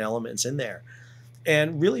 different elements in there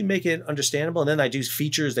and really make it understandable. And then I do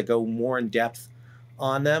features that go more in depth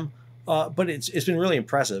on them. But it's been really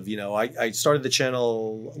impressive. You know, I started the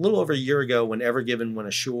channel a little over a year ago when Ever Given went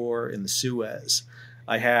ashore in the Suez.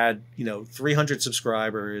 I had, you know, 300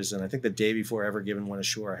 subscribers, and I think the day before Ever Given went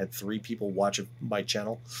ashore, I had 3 people watch my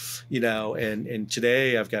channel, you know, and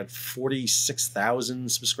today I've got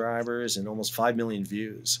 46,000 subscribers and almost 5 million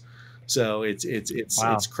views. So it's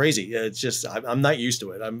Wow. it's crazy. It's just I'm not used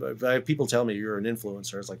to it. People tell me you're an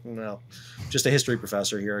influencer. It's like, no, just a history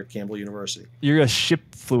professor here at Campbell University. You're a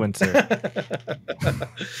shipfluencer.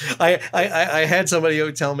 I had somebody who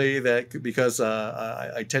would tell me that because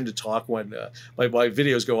I tend to talk when my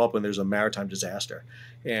videos go up when there's a maritime disaster.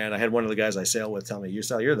 And I had one of the guys I sail with tell me,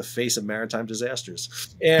 you're the face of maritime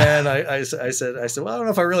disasters. And I said, well, I don't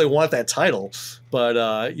know if I really want that title,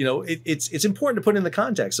 but you know, it's important to put in the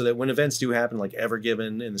context so that when events do happen, like Ever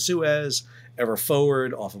Given in the Suez, Ever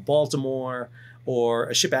Forward off of Baltimore, or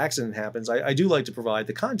a ship accident happens, I do like to provide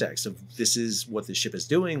the context of this is what the ship is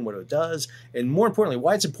doing, what it does, and more importantly,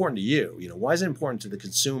 why it's important to you. You know, why is it important to the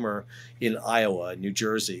consumer in Iowa, New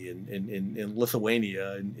Jersey, in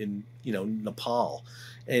Lithuania, in you know, Nepal,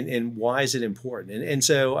 and why is it important? And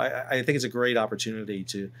so I think it's a great opportunity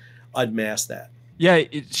to unmask that. Yeah,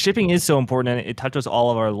 shipping is so important, and it touches all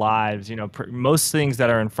of our lives. You know, most things that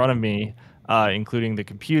are in front of me, including the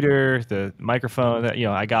computer, the microphone that, you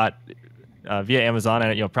know, I got via Amazon,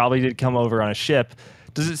 and, you know, probably did come over on a ship.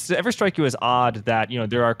 Does it ever strike you as odd that, you know,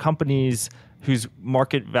 there are companies whose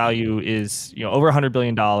market value is, you know, over $100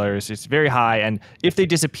 billion? It's very high, and if they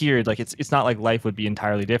disappeared, like, it's not like life would be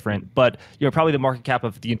entirely different. But, you know, probably the market cap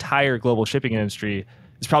of the entire global shipping industry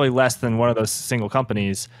is probably less than one of those single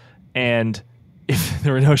companies. And if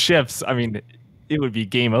there were no ships, I mean, it would be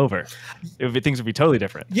game over. Things would be totally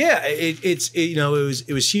different. Yeah, you know,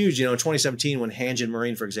 it was huge. You know, in 2017 when Hanjin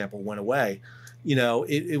Marine, for example, went away, you know,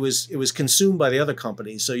 it was consumed by the other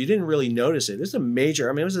companies, so you didn't really notice it. It was a major.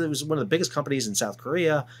 I mean, it was one of the biggest companies in South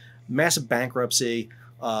Korea, massive bankruptcy.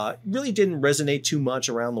 Really didn't resonate too much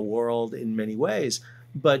around the world in many ways.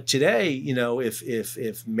 But today, you know, if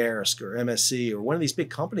Maersk or MSC or one of these big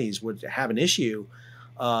companies would have an issue,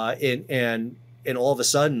 and all of a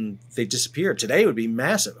sudden they disappear, today it would be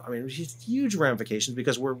massive. I mean, huge ramifications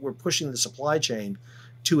because we're pushing the supply chain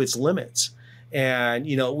to its limits. And,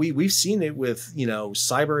 you know, we've seen it with, you know,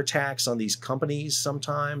 cyber attacks on these companies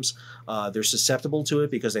sometimes. They're susceptible to it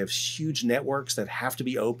because they have huge networks that have to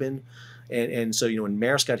be open. And so, you know, when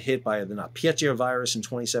Maersk got hit by the NotPetya virus in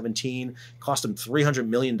 2017, cost them $300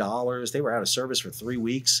 million. They were out of service for 3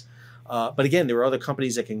 weeks. But again, there are other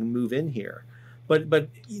companies that can move in here. But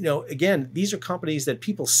you know, again, these are companies that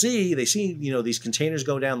people see. They see, you know, these containers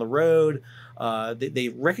go down the road. They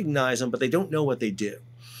recognize them, but they don't know what they do.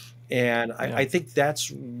 And I think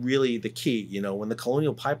that's really the key. You know, when the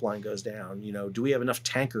Colonial Pipeline goes down, you know, do we have enough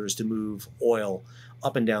tankers to move oil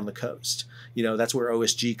up and down the coast? You know, that's where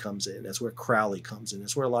OSG comes in. That's where Crowley comes in.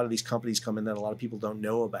 That's where a lot of these companies come in that a lot of people don't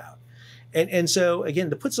know about. And so, again,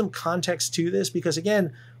 to put some context to this, because,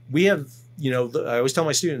 again, we have, you know, I always tell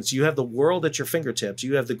my students, you have the world at your fingertips.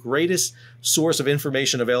 You have the greatest source of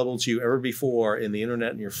information available to you ever before in the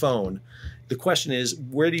internet and your phone. The question is,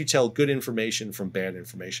 where do you tell good information from bad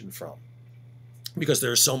information from? Because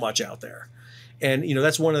there's so much out there. And, you know,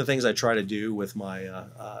 that's one of the things I try to do with my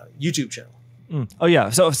YouTube channel. Oh, yeah.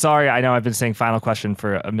 So sorry, I know I've been saying final question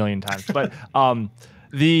for a million times, but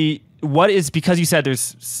because you said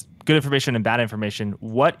there's good information and bad information,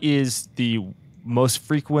 what is the most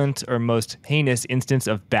frequent or most heinous instance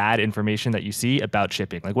of bad information that you see about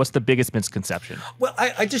shipping? Like, what's the biggest misconception? Well,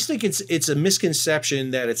 I just think it's a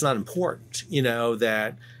misconception that it's not important, you know,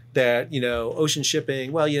 that you know, ocean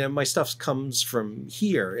shipping, well, you know, my stuff comes from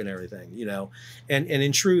here and everything, you know, and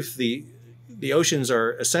in truth, the oceans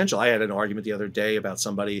are essential. I had an argument the other day about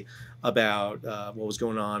somebody about what was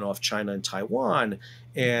going on off China and Taiwan.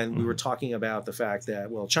 And we were talking about the fact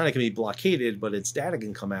that, well, China can be blockaded, but its data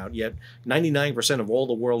can come out. Yet 99% of all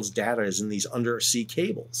the world's data is in these undersea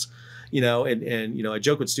cables. You know, and you know, I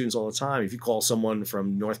joke with students all the time. If you call someone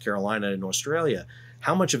from North Carolina in Australia,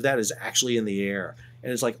 how much of that is actually in the air?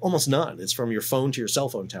 And it's like almost none. It's from your phone to your cell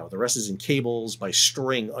phone tower. The rest is in cables by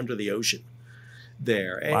string under the ocean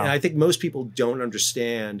there. And Wow. I think most people don't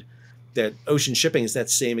understand that ocean shipping is that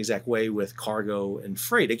same exact way with cargo and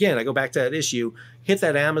freight. Again, I go back to that issue, hit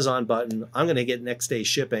that Amazon button, I'm going to get next day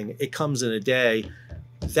shipping. It comes in a day.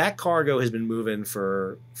 That cargo has been moving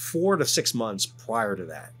for 4 to 6 months prior to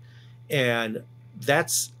that. And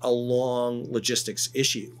that's a long logistics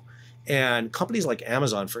issue. And companies like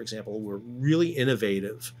Amazon, for example, were really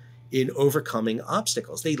innovative in overcoming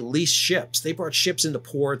obstacles. They leased ships. They brought ships into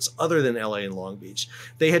ports other than LA and Long Beach.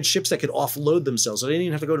 They had ships that could offload themselves. So they didn't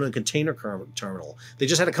even have to go to a container terminal. They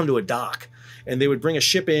just had to come to a dock. And they would bring a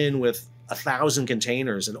ship in with 1,000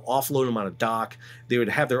 containers and offload them on a dock. They would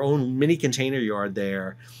have their own mini container yard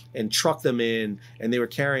there and truck them in. And they were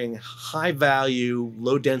carrying high value,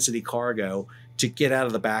 low density cargo to get out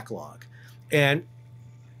of the backlog. And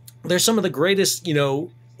they're some of the greatest,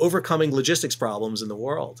 overcoming logistics problems in the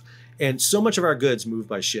world. And so much of our goods move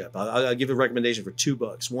by ship. I'll give a recommendation for 2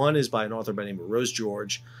 books. One is by an author by the name of Rose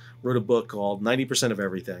George, wrote a book called 90% of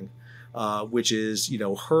Everything, which is,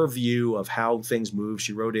 her view of how things move.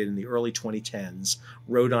 She wrote it in the early 2010s,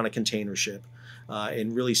 rode on a container ship,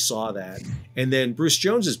 and really saw that. And then Bruce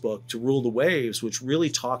Jones's book, To Rule the Waves, which really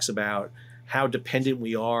talks about how dependent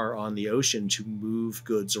we are on the ocean to move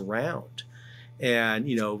goods around. And,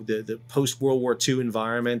 the post-World War II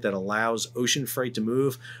environment that allows ocean freight to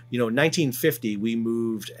move. In 1950, we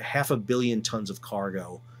moved 500 million tons of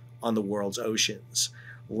cargo on the world's oceans.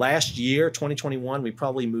 Last year, 2021, we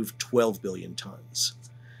probably moved 12 billion tons.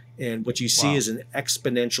 And what you see is an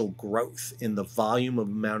exponential growth in the volume of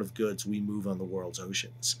amount of goods we move on the world's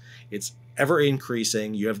oceans. It's ever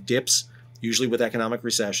increasing. You have dips, usually with economic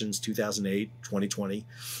recessions, 2008, 2020.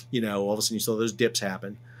 All of a sudden you saw those dips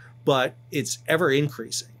happen. But it's ever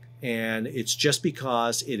increasing. And it's just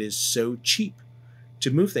because it is so cheap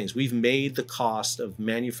to move things. We've made the cost of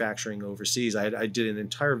manufacturing overseas. I did an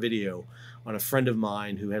entire video on a friend of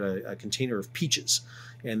mine who had a container of peaches.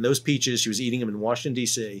 And those peaches, she was eating them in Washington,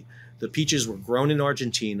 D.C. The peaches were grown in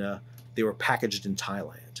Argentina. They were packaged in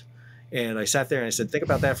Thailand. And I sat there and I said, think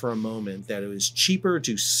about that for a moment, that it was cheaper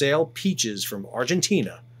to sail peaches from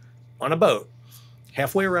Argentina on a boat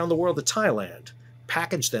halfway around the world to Thailand,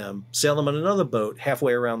 package them, sail them on another boat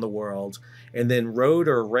halfway around the world, and then road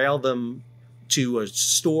or rail them to a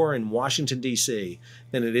store in Washington, D.C.,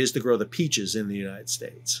 than it is to grow the peaches in the United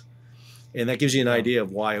States. And that gives you an idea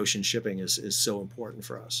of why ocean shipping is so important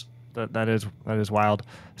for us. That is wild.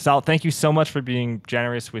 Sal, thank you so much for being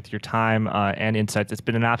generous with your time and insights. It's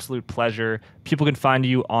been an absolute pleasure. People can find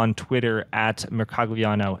you on Twitter at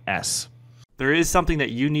Mercogliano_S. There is something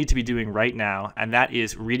that you need to be doing right now, and that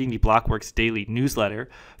is reading the Blockworks Daily newsletter.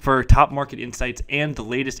 For top market insights and the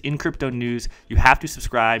latest in crypto news, you have to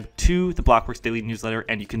subscribe to the Blockworks Daily newsletter,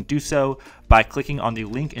 and you can do so by clicking on the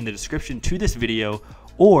link in the description to this video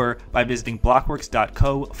or by visiting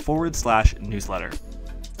blockworks.co/newsletter.